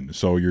wants to win.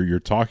 So you're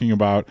talking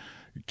about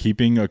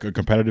keeping a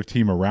competitive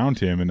team around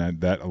him, and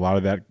that a lot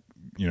of that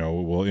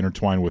will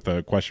intertwine with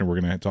a question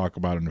we're going to talk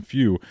about in a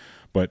few.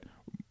 But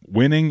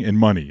winning and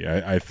money,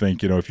 I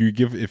think,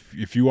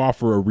 if you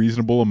offer a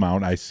reasonable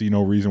amount, I see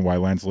no reason why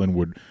Lance Lynn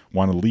would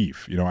want to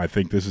leave. I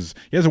think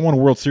he hasn't won a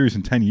World Series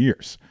in 10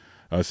 years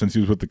since he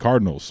was with the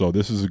Cardinals. So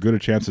this is as good a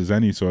chance as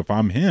any. So if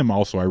I'm him,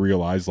 also I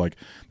realize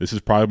this is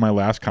probably my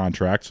last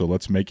contract, so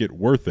let's make it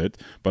worth it.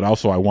 But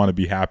also I want to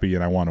be happy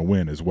and I want to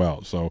win as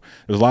well. So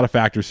there's a lot of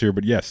factors here,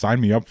 but yes,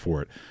 sign me up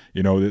for it.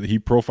 He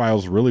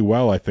profiles really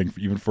well, I think,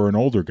 even for an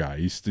older guy.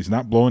 He's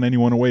not blowing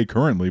anyone away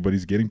currently, but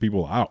he's getting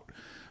people out.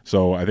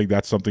 So I think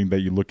that's something that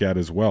you look at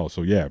as well.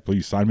 So, yeah,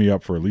 please sign me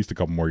up for at least a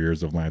couple more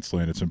years of Lance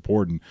Lynn. It's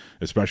important,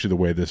 especially the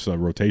way this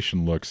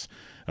rotation looks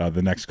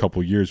the next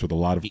couple years with a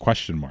lot of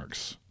question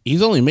marks.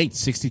 He's only made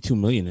 $62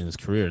 million in his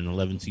career in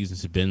 11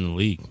 seasons he's been in the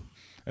league.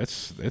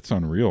 It's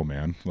unreal,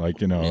 man. I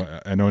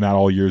know not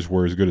all years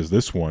were as good as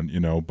this one,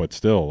 but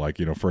still,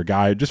 for a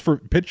guy, just for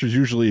pitchers,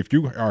 usually if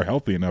you are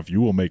healthy enough,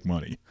 you will make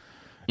money.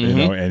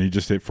 And he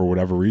just hit for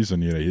whatever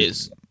reason,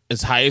 his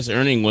highest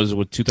earning was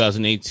with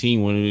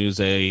 2018 when he was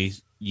a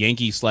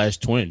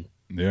Yankee/Twin.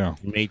 Yeah.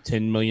 He made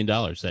 $10 million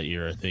that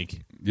year, I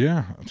think.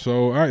 Yeah.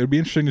 So, all right, it'll be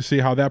interesting to see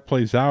how that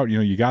plays out.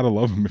 You got to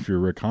love him if you're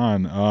Rick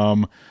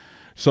Hahn.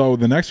 So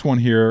the next one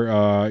here,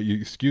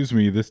 excuse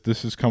me,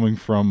 this is coming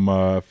from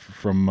out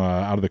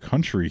of the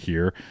country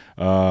here.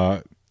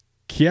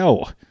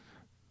 Kiel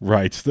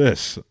writes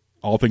this: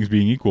 all things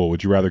being equal,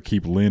 would you rather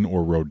keep Lynn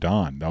or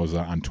Rodon? That was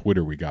on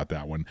Twitter. We got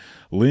that one.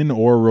 Lynn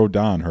or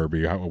Rodon,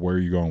 Herbie? Where are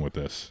you going with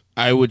this?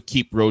 I would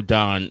keep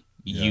Rodon.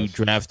 Yes. You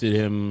drafted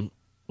him,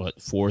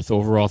 fourth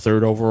overall,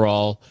 third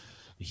overall.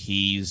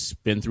 He's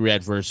been through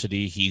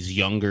adversity. He's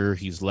younger.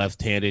 He's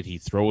left-handed. He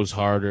throws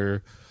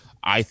harder.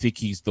 I think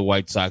he's the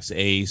White Sox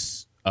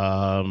ace.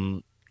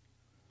 All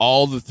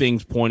the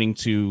things pointing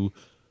to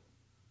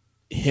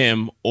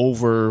him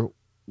over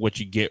what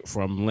you get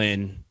from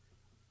Lynn,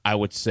 I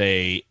would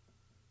say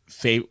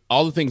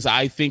all the things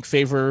I think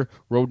favor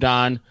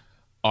Rodon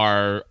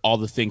are all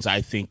the things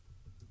I think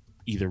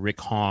either Rick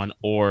Hahn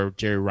or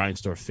Jerry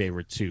Reinsdorf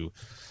favor too.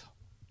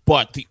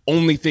 But the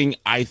only thing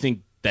I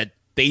think that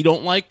they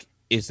don't like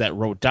is that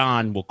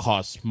Rodon will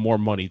cost more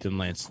money than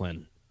Lance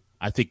Lynn.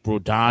 I think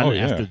Rodon,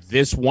 after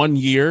this 1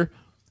 year,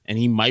 and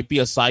he might be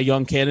a Cy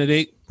Young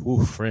candidate,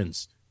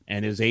 friends.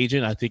 And his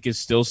agent, I think, is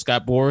still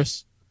Scott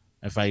Boras,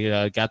 if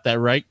I got that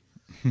right.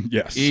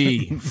 Yes.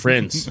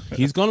 Friends.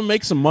 He's going to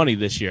make some money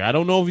this year. I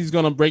don't know if he's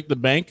going to break the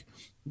bank,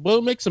 but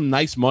he'll make some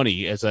nice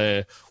money as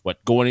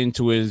going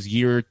into his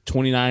year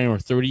 29 or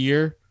 30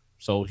 year.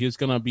 So he's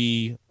going to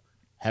be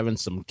having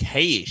some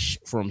cash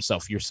for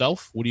himself.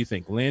 Yourself, what do you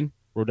think, Lynn,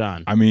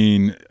 Rodon? I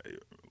mean,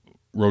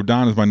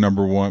 Rodon is my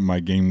number one, my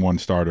game one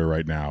starter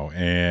right now.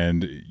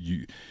 And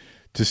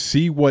to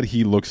see what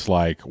he looks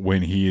like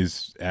when he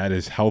is at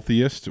his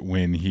healthiest,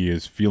 when he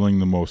is feeling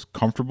the most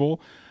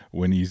comfortable,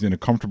 when he's in a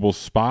comfortable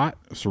spot,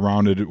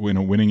 surrounded in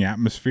a winning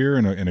atmosphere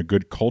and in a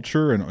good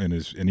culture,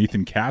 and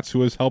Ethan Katz,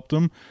 who has helped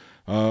him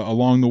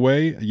along the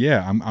way.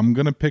 Yeah, I'm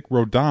going to pick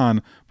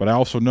Rodon, but I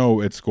also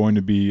know it's going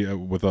to be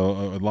with a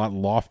lot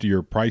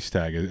loftier price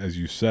tag, as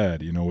you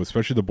said.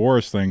 Especially the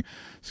Boras thing.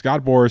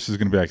 Scott Boras is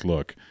going to be like,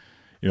 look,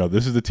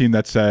 this is the team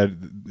that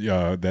said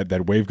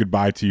that waved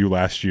goodbye to you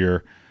last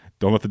year.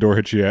 Don't let the door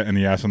hit you in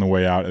the ass on the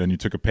way out, and then you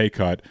took a pay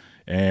cut,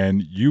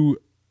 and you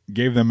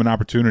gave them an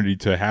opportunity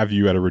to have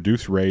you at a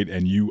reduced rate,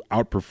 and you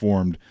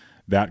outperformed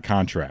that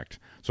contract.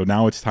 So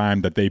now it's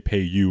time that they pay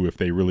you if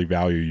they really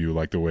value you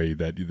like the way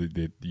that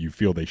you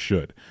feel they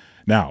should.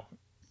 Now,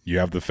 you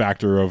have the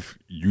factor of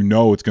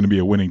it's going to be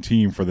a winning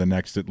team for the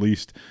next at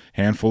least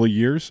handful of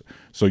years.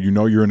 So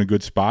you're in a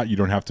good spot. You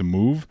don't have to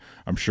move.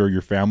 I'm sure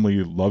your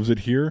family loves it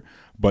here.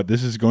 But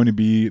this is going to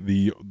be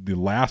the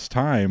last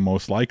time,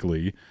 most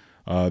likely,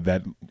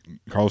 that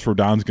Carlos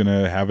Rodon's going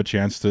to have a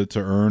chance to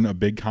earn a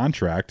big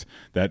contract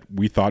that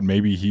we thought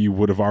maybe he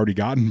would have already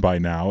gotten by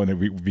now, and it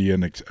would be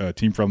a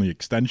team-friendly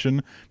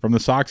extension from the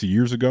Sox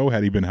years ago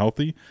had he been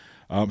healthy.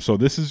 So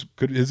this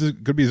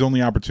could be his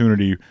only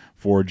opportunity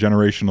for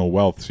generational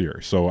wealth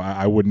here. So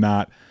I would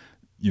not,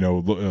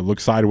 look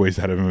sideways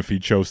at him if he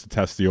chose to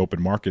test the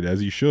open market, as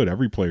he should.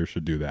 Every player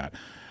should do that.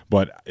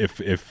 But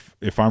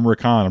if I'm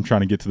Rick Hahn, I'm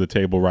trying to get to the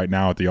table right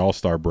now at the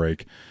All-Star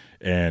break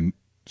and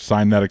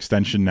sign that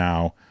extension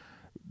now.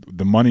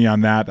 The money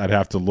on that, I'd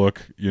have to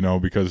look,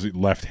 because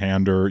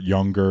left-hander,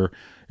 younger,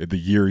 the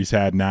year he's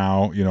had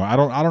now. I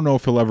don't know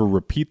if he'll ever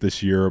repeat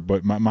this year,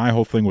 but my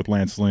whole thing with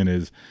Lance Lynn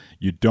is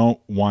you don't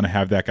want to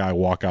have that guy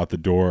walk out the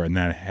door and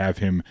then have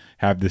him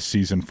have this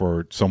season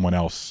for someone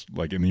else,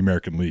 like in the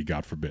American League,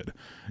 God forbid.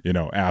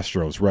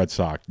 Astros, Red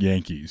Sox,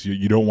 Yankees.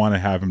 You don't want to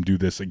have him do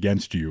this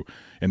against you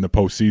in the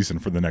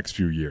postseason for the next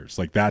few years.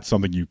 Like, that's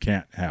something you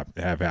can't have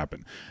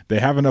happen. They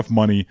have enough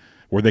money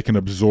where they can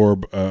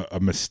absorb a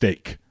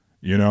mistake.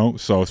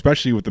 So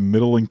especially with the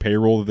middling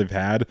payroll that they've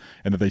had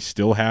and that they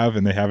still have,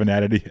 and they haven't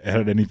added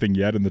anything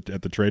yet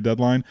at the trade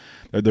deadline,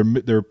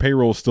 their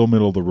payroll is still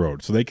middle of the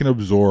road. So they can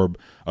absorb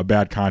a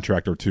bad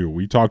contract or two.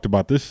 We talked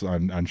about this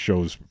on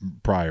shows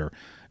prior.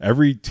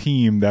 Every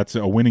team that's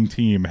a winning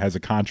team has a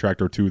contract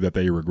or two that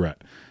they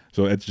regret.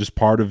 So it's just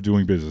part of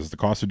doing business, the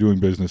cost of doing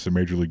business in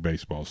Major League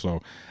Baseball.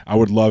 So I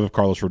would love if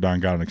Carlos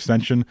Rodon got an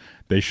extension.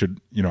 They should,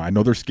 I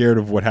know they're scared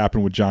of what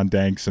happened with John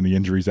Danks and the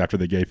injuries after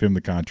they gave him the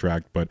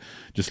contract, but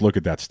just look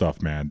at that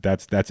stuff, man.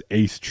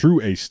 That's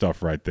true ace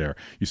stuff right there.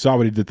 You saw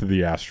what he did to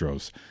the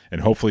Astros,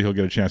 and hopefully he'll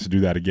get a chance to do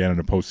that again in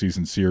a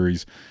postseason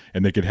series,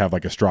 and they could have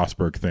like a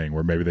Strasburg thing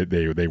where maybe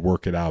they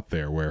work it out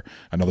there, where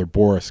another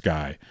Boris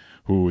guy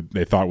who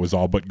they thought was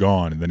all but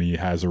gone, and then he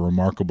has a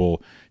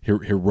remarkable,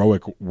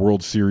 heroic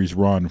World Series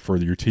run for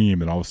your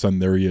team, and all of a sudden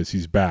there he is,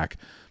 he's back,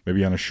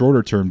 maybe on a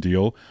shorter-term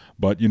deal,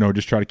 but,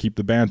 just try to keep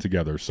the band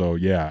together. So,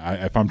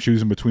 yeah, if I'm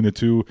choosing between the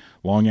two,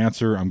 long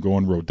answer, I'm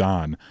going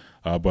Rodon,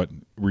 but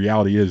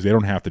reality is they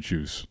don't have to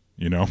choose,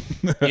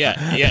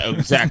 Yeah,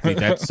 exactly.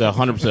 That's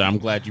 100%. I'm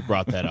glad you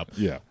brought that up.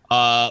 Yeah.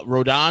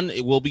 Rodon,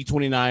 it will be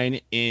 29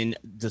 in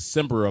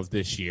December of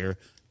this year.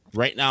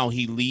 Right now,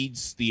 he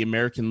leads the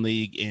American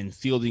League in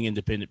fielding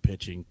independent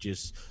pitching.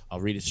 I'll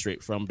read it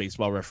straight from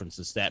Baseball Reference.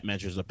 The stat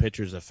measures a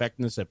pitcher's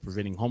effectiveness at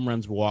preventing home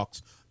runs,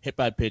 walks, hit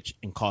by pitch,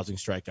 and causing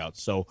strikeouts.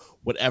 So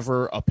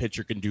whatever a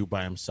pitcher can do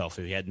by himself,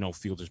 if he had no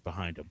fielders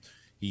behind him.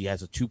 He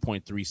has a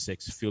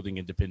 2.36 fielding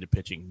independent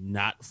pitching,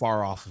 not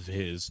far off of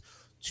his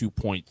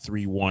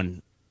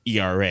 2.31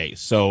 ERA.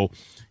 So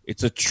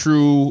it's a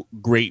true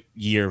great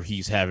year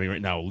he's having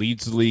right now.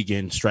 Leads the league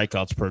in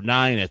strikeouts per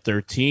 9 at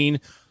 13.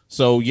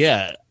 So,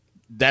 yeah,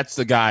 that's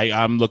the guy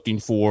I'm looking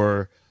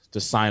for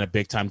to sign a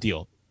big-time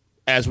deal.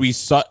 As we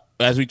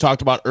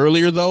talked about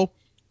earlier, though,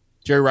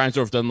 Jerry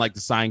Reinsdorf doesn't like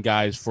to sign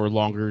guys for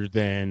longer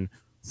than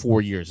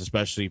 4 years,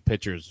 especially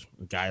pitchers.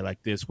 A guy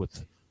like this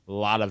with a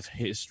lot of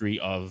history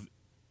of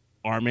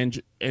arm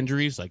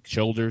injuries, like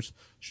shoulders,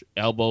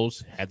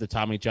 elbows, had the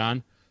Tommy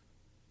John.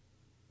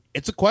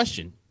 It's a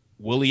question.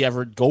 Will he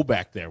ever go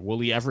back there? Will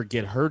he ever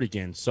get hurt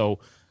again? So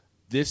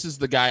this is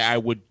the guy I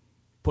would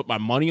put my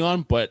money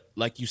on, but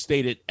like you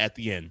stated at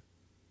the end,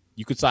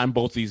 you could sign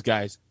both these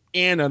guys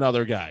and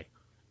another guy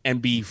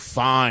and be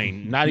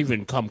fine, not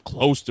even come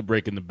close to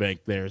breaking the bank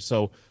there.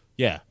 So,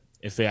 yeah,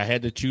 if I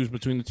had to choose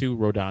between the two,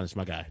 Rodon is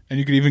my guy. And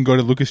you could even go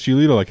to Lucas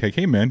Giolito like,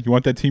 hey, man, you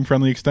want that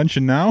team-friendly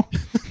extension now?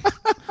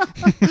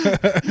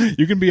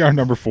 You can be our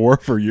number 4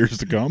 for years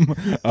to come.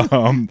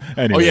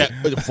 Anyway. Oh,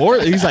 yeah, 4?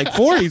 He's like,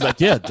 4? He's like,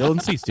 yeah,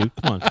 Dylan Cease, dude.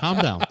 Come on, calm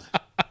down.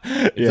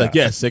 He's like,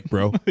 yeah, sick,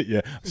 bro.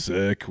 Yeah,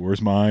 sick.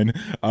 Where's mine?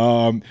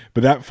 But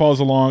that falls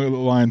along the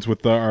lines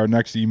with our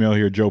next email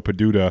here. Joe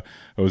Paduta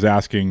was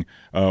asking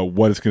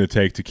what it's going to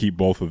take to keep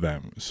both of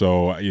them.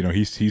 So,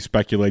 he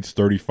speculates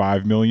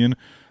 $35 million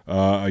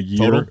a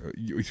year. Total?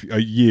 A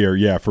year,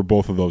 yeah, for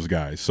both of those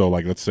guys. So,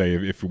 like, let's say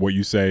if what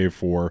you say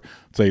for,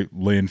 say,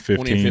 Lynn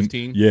 15, 20 and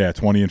 15. Yeah,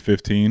 20 and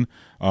 15.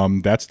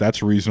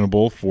 That's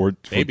reasonable for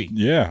maybe.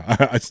 Yeah,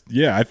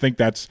 I think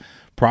that's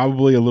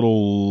probably a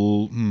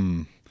little.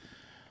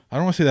 I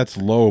don't want to say that's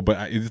low,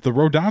 but the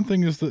Rodon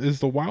thing is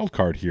the wild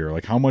card here.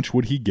 Like, how much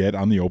would he get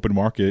on the open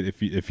market if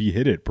he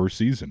hit it per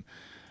season?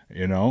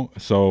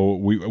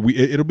 So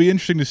it'll be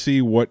interesting to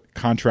see what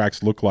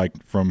contracts look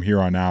like from here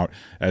on out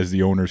as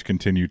the owners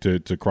continue to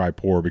cry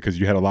poor, because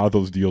you had a lot of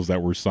those deals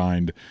that were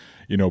signed,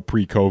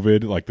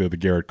 pre-COVID, like the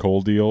Garrett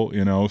Cole deal,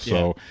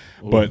 so,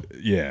 yeah. but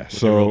yeah,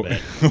 so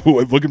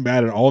looking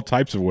bad in all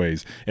types of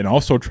ways. And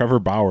also Trevor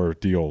Bauer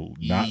deal,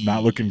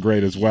 not looking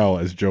great as well,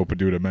 as Joe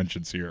Paduta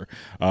mentions here.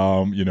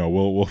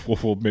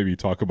 We'll maybe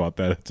talk about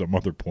that at some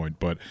other point,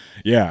 but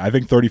yeah, I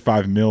think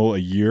 $35 million a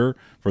year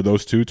for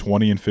those two,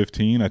 20 and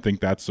 15. I think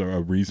that's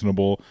a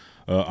reasonable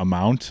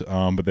amount,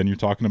 but then you're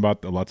talking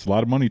about a lot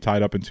of money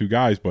tied up in two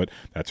guys, but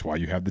that's why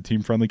you have the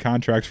team-friendly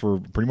contracts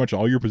for pretty much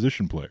all your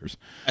position players.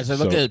 As I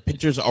look at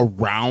pitchers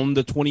around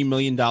the $20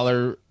 million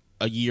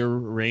a year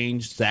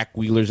range, Zach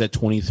Wheeler's at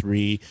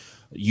 23,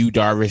 Yu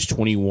Darvish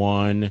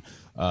 21,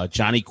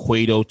 Johnny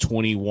Cueto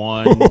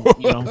 21,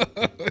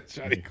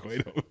 Johnny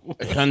Cueto,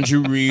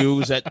 Hyun-Joo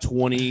Ryu's at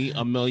 20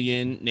 a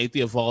million,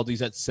 Nathan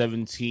Eovaldi's at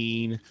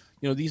 17.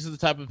 These are the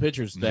type of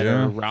pitchers that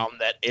are around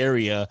that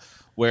area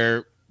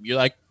where you're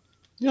like,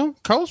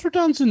 Carlos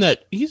Rodon's in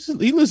that. He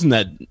lives in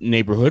that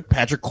neighborhood.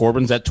 Patrick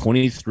Corbin's at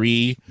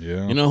 23.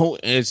 Yeah.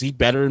 Is he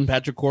better than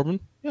Patrick Corbin?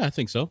 Yeah, I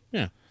think so.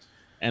 Yeah.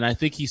 And I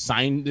think he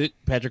signed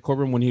Patrick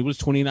Corbin when he was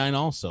 29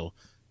 also.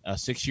 A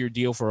 6-year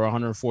deal for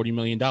 $140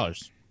 million.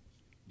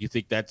 You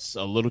think that's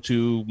a little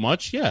too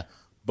much? Yeah.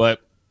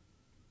 But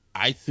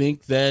I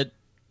think that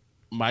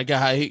my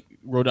guy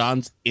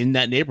Rodon's in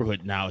that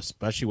neighborhood now,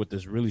 especially with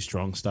this really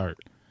strong start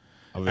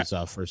of his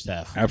first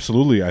half.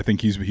 Absolutely. I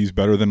think he's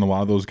better than a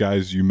lot of those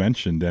guys you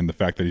mentioned, and the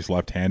fact that he's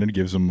left-handed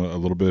gives him a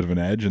little bit of an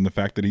edge, and the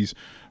fact that he's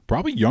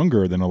probably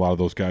younger than a lot of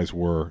those guys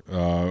were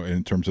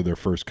in terms of their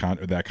first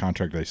that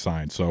contract they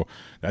signed. So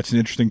that's an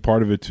interesting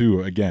part of it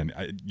too. Again,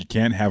 you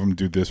can't have him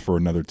do this for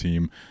another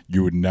team.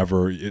 You would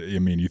never. I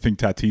mean, you think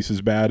Tatis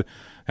is bad?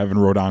 Having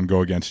Rodon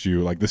go against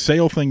you, like the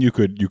Sale thing, you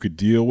could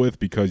deal with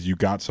because you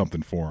got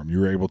something for him. You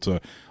were able to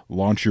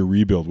launch your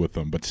rebuild with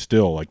him, but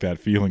still, like that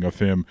feeling of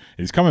him.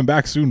 He's coming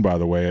back soon, by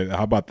the way.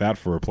 How about that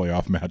for a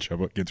playoff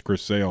matchup against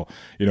Chris Sale?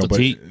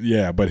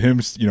 But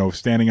him,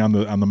 standing on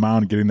the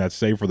mound, getting that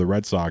save for the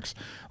Red Sox.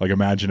 Like,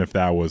 imagine if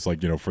that was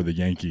like for the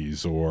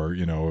Yankees or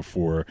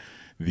for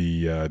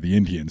the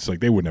Indians.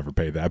 Like, they would never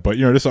pay that. But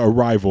just a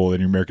rival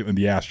in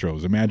the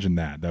Astros. Imagine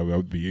that. That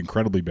would be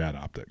incredibly bad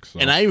optics. So.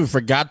 And I even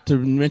forgot to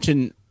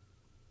mention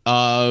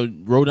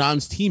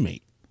Rodon's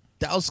teammate,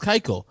 Dallas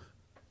Keuchel.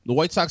 The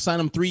White Sox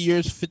signed him 3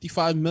 years,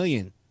 $55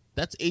 million.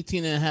 That's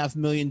 $18.5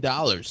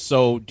 million.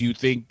 So do you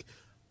think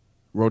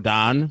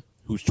Rodon,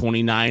 who's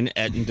 29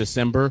 in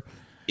December,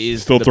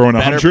 is still throwing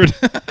 100?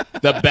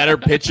 The better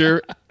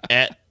pitcher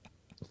at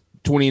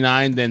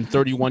 29 than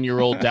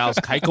 31-year-old Dallas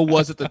Keuchel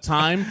was at the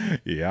time?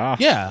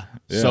 Yeah.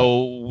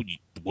 So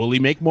will he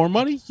make more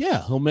money?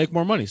 Yeah, he'll make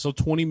more money. So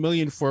 $20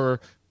 million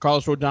for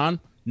Carlos Rodon,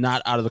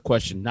 not out of the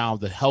question. Now,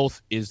 the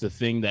health is the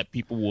thing that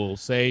people will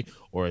say,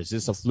 or is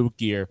this a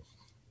fluke year?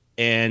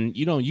 And,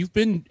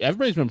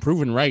 everybody's been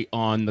proven right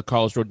on the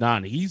Carlos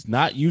Rodon. He's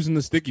not using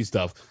the sticky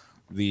stuff.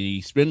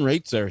 The spin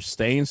rates are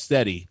staying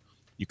steady.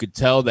 You could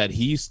tell that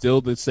he's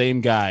still the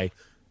same guy.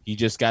 He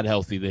just got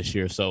healthy this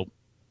year. So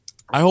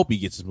I hope he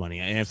gets his money.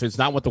 And if it's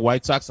not with the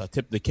White Sox, I'll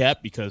tip the cap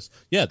because,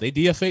 they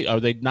DFA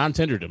or they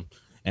non-tendered him.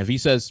 And if he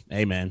says,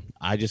 hey, man,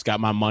 I just got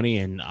my money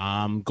and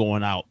I'm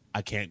going out.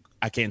 I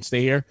can't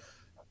stay here.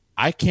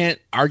 I can't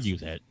argue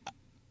that.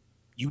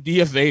 You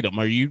DFA'd him,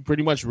 or you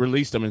pretty much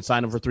released him and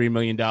signed him for $3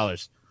 million.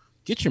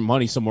 Get your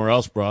money somewhere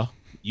else, bro.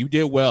 You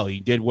did well.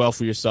 You did well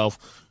for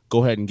yourself.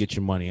 Go ahead and get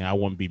your money. I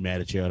wouldn't be mad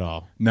at you at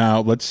all.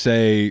 Now, let's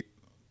say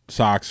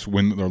Sox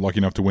they're lucky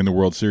enough to win the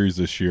World Series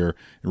this year.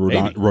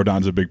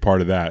 Rodon's a big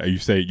part of that. You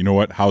say, you know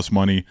what, house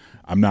money,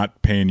 I'm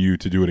not paying you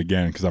to do it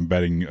again because I'm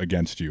betting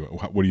against you.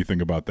 What do you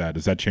think about that?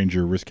 Does that change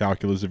your risk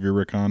calculus if you're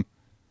Rick Hahn?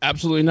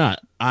 Absolutely not.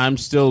 I'm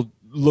still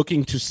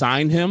looking to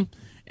sign him,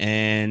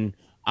 and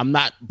I'm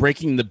not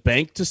breaking the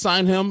bank to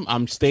sign him.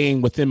 I'm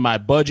staying within my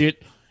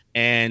budget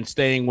and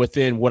staying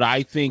within what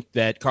I think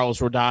that Carlos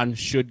Rodon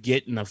should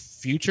get in the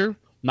future.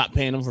 Not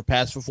paying him for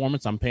past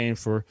performance. I'm paying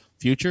for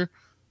future.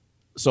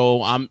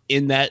 So I'm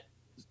in that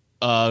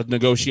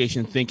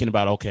negotiation thinking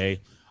about,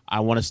 okay, I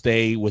want to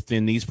stay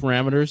within these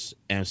parameters,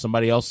 and if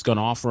somebody else is going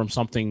to offer him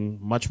something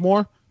much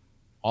more,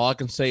 all I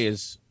can say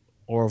is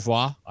au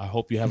revoir. I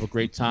hope you have a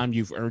great time.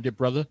 You've earned it,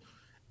 brother.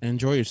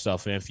 Enjoy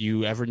yourself. And if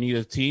you ever need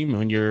a team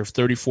when you're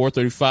 34,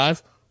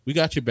 35, we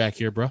got you back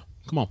here, bro.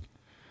 Come on.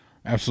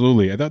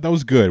 Absolutely. I thought that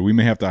was good. We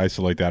may have to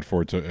isolate that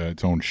for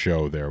its own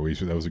show there.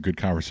 That was a good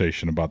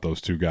conversation about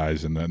those two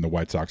guys and the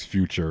White Sox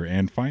future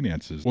and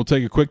finances. We'll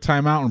take a quick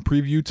time out and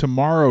preview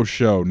tomorrow's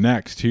show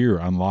next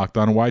here on Locked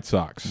On White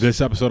Sox. This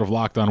episode of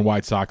Locked On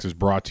White Sox is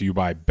brought to you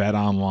by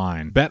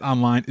BetOnline.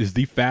 BetOnline is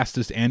the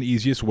fastest and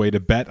easiest way to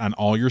bet on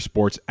all your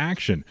sports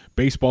action.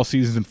 Baseball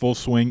season's in full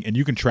swing, and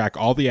you can track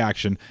all the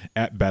action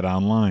at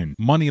BetOnline.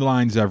 Money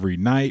lines every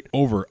night,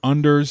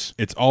 over-unders.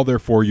 It's all there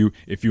for you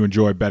if you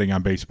enjoy betting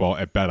on baseball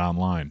at BetOnline.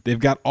 They've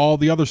got all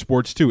the other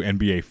sports too.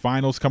 NBA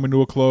Finals coming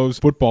to a close,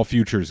 football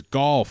futures,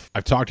 golf.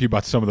 I've talked to you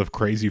about some of the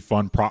crazy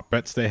fun prop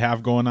bets they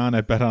have going on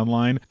at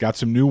BetOnline. Got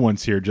some new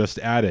ones here just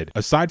added.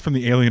 Aside from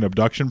the alien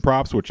abduction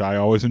props, which I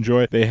always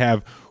enjoy, they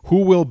have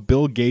Who will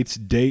Bill Gates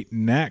date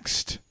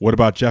next? What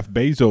about Jeff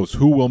Bezos?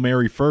 Who will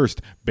marry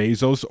first,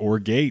 Bezos or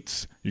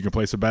Gates? You can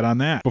place a bet on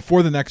that.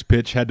 Before the next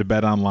pitch, head to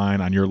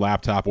BetOnline on your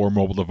laptop or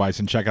mobile device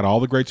and check out all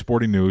the great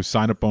sporting news,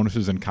 sign-up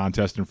bonuses, and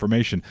contest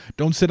information.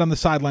 Don't sit on the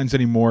sidelines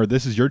anymore.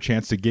 This is your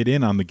chance to get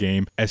in on the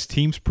game as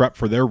teams prep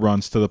for their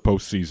runs to the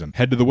postseason.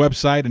 Head to the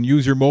website and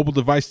use your mobile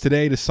device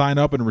today to sign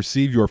up and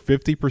receive your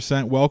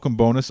 50% welcome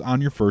bonus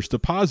on your first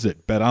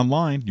deposit.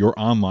 BetOnline, your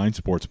online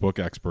sportsbook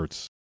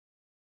experts.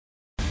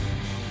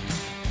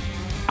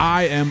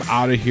 I am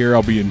out of here.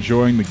 I'll be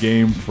enjoying the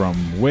game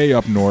from way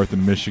up north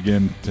in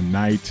Michigan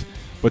tonight.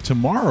 But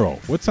tomorrow,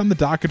 what's on the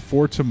docket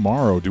for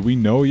tomorrow? Do we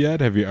know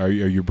yet? Are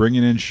you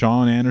bringing in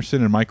Sean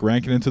Anderson and Mike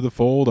Rankin into the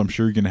fold? I'm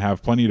sure you're going to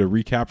have plenty to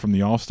recap from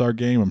the All-Star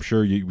game. I'm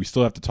sure we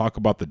still have to talk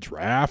about the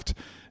draft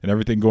and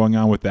everything going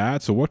on with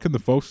that. So what can the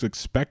folks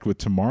expect with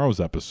tomorrow's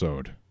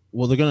episode?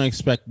 Well, they're going to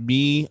expect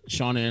me,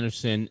 Sean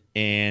Anderson,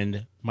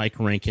 and Mike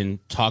Rankin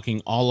talking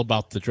all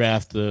about the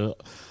draft,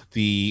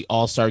 the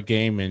All-Star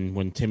game, and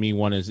when Timmy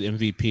won his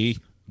MVP.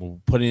 We're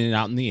putting it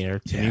out in the air.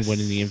 Timmy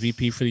winning the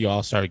MVP for the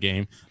All-Star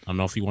game. I don't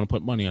know if you want to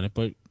put money on it,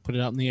 but put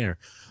it out in the air.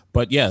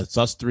 But, yeah, it's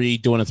us three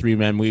doing a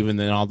three-man weave, and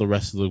then all the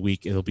rest of the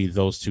week it'll be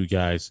those two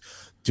guys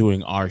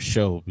doing our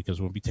show because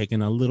we'll be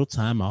taking a little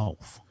time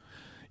off.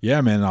 Yeah,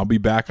 man, I'll be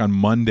back on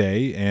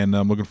Monday, and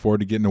I'm looking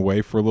forward to getting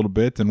away for a little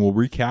bit, and we'll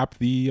recap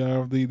the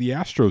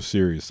Astros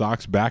series.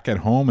 Sox back at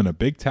home, and a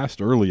big test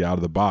early out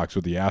of the box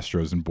with the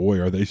Astros, and boy,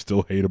 are they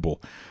still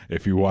hateable.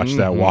 If you watch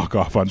that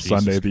walk-off on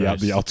Sunday, the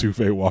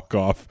Altuve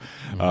walk-off,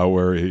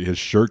 where his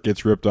shirt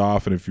gets ripped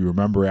off, and if you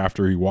remember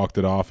after he walked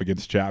it off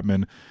against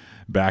Chapman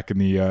back in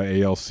the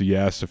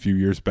ALCS a few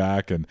years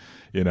back, and,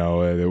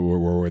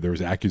 where there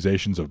was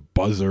accusations of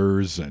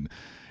buzzers, and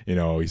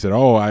he said,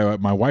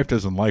 my wife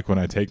doesn't like when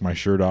I take my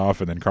shirt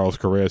off. And then Carlos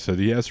Correa said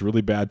he has a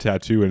really bad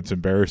tattoo and it's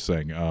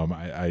embarrassing.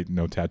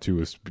 No tattoo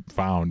was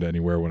found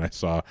anywhere when I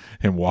saw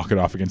him walk it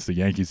off against the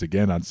Yankees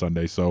again on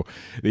Sunday. So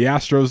the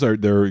Astros,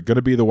 they're going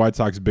to be the White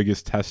Sox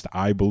biggest test,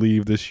 I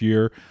believe, this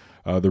year.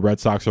 The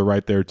Red Sox are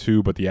right there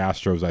too, but the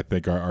Astros, I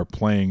think, are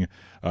playing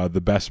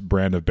the best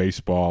brand of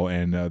baseball,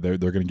 and they're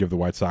going to give the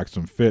White Sox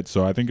some fit.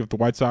 So I think if the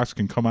White Sox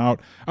can come out,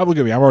 look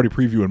at me, I'm already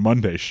previewing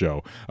Monday's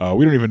show.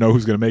 We don't even know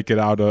who's going to make it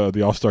out of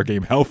the All-Star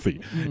game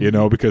healthy,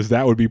 because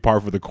that would be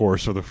par for the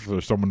course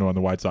for someone on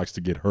the White Sox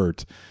to get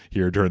hurt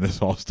here during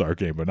this All-Star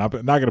game. But not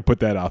going to put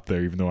that out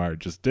there, even though I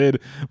just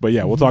did. But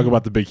yeah, we'll talk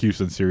about the big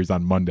Houston series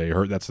on Monday.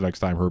 That's the next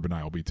time Herb and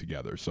I will be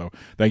together. So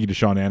thank you to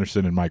Sean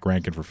Anderson and Mike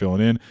Rankin for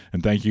filling in,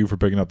 and thank you for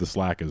picking up the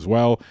slack as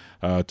well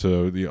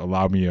to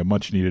allow me a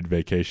much-needed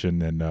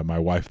vacation, and my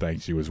wife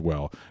thanks you as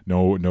well.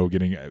 No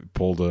getting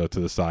pulled to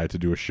the side to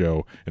do a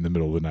show in the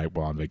middle of the night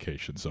while on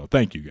vacation. So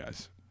thank you,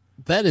 guys.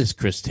 That is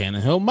Chris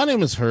Tannehill. My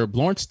name is Herb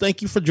Lawrence.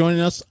 Thank you for joining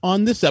us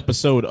on this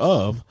episode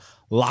of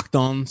Locked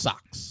On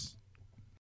Sox.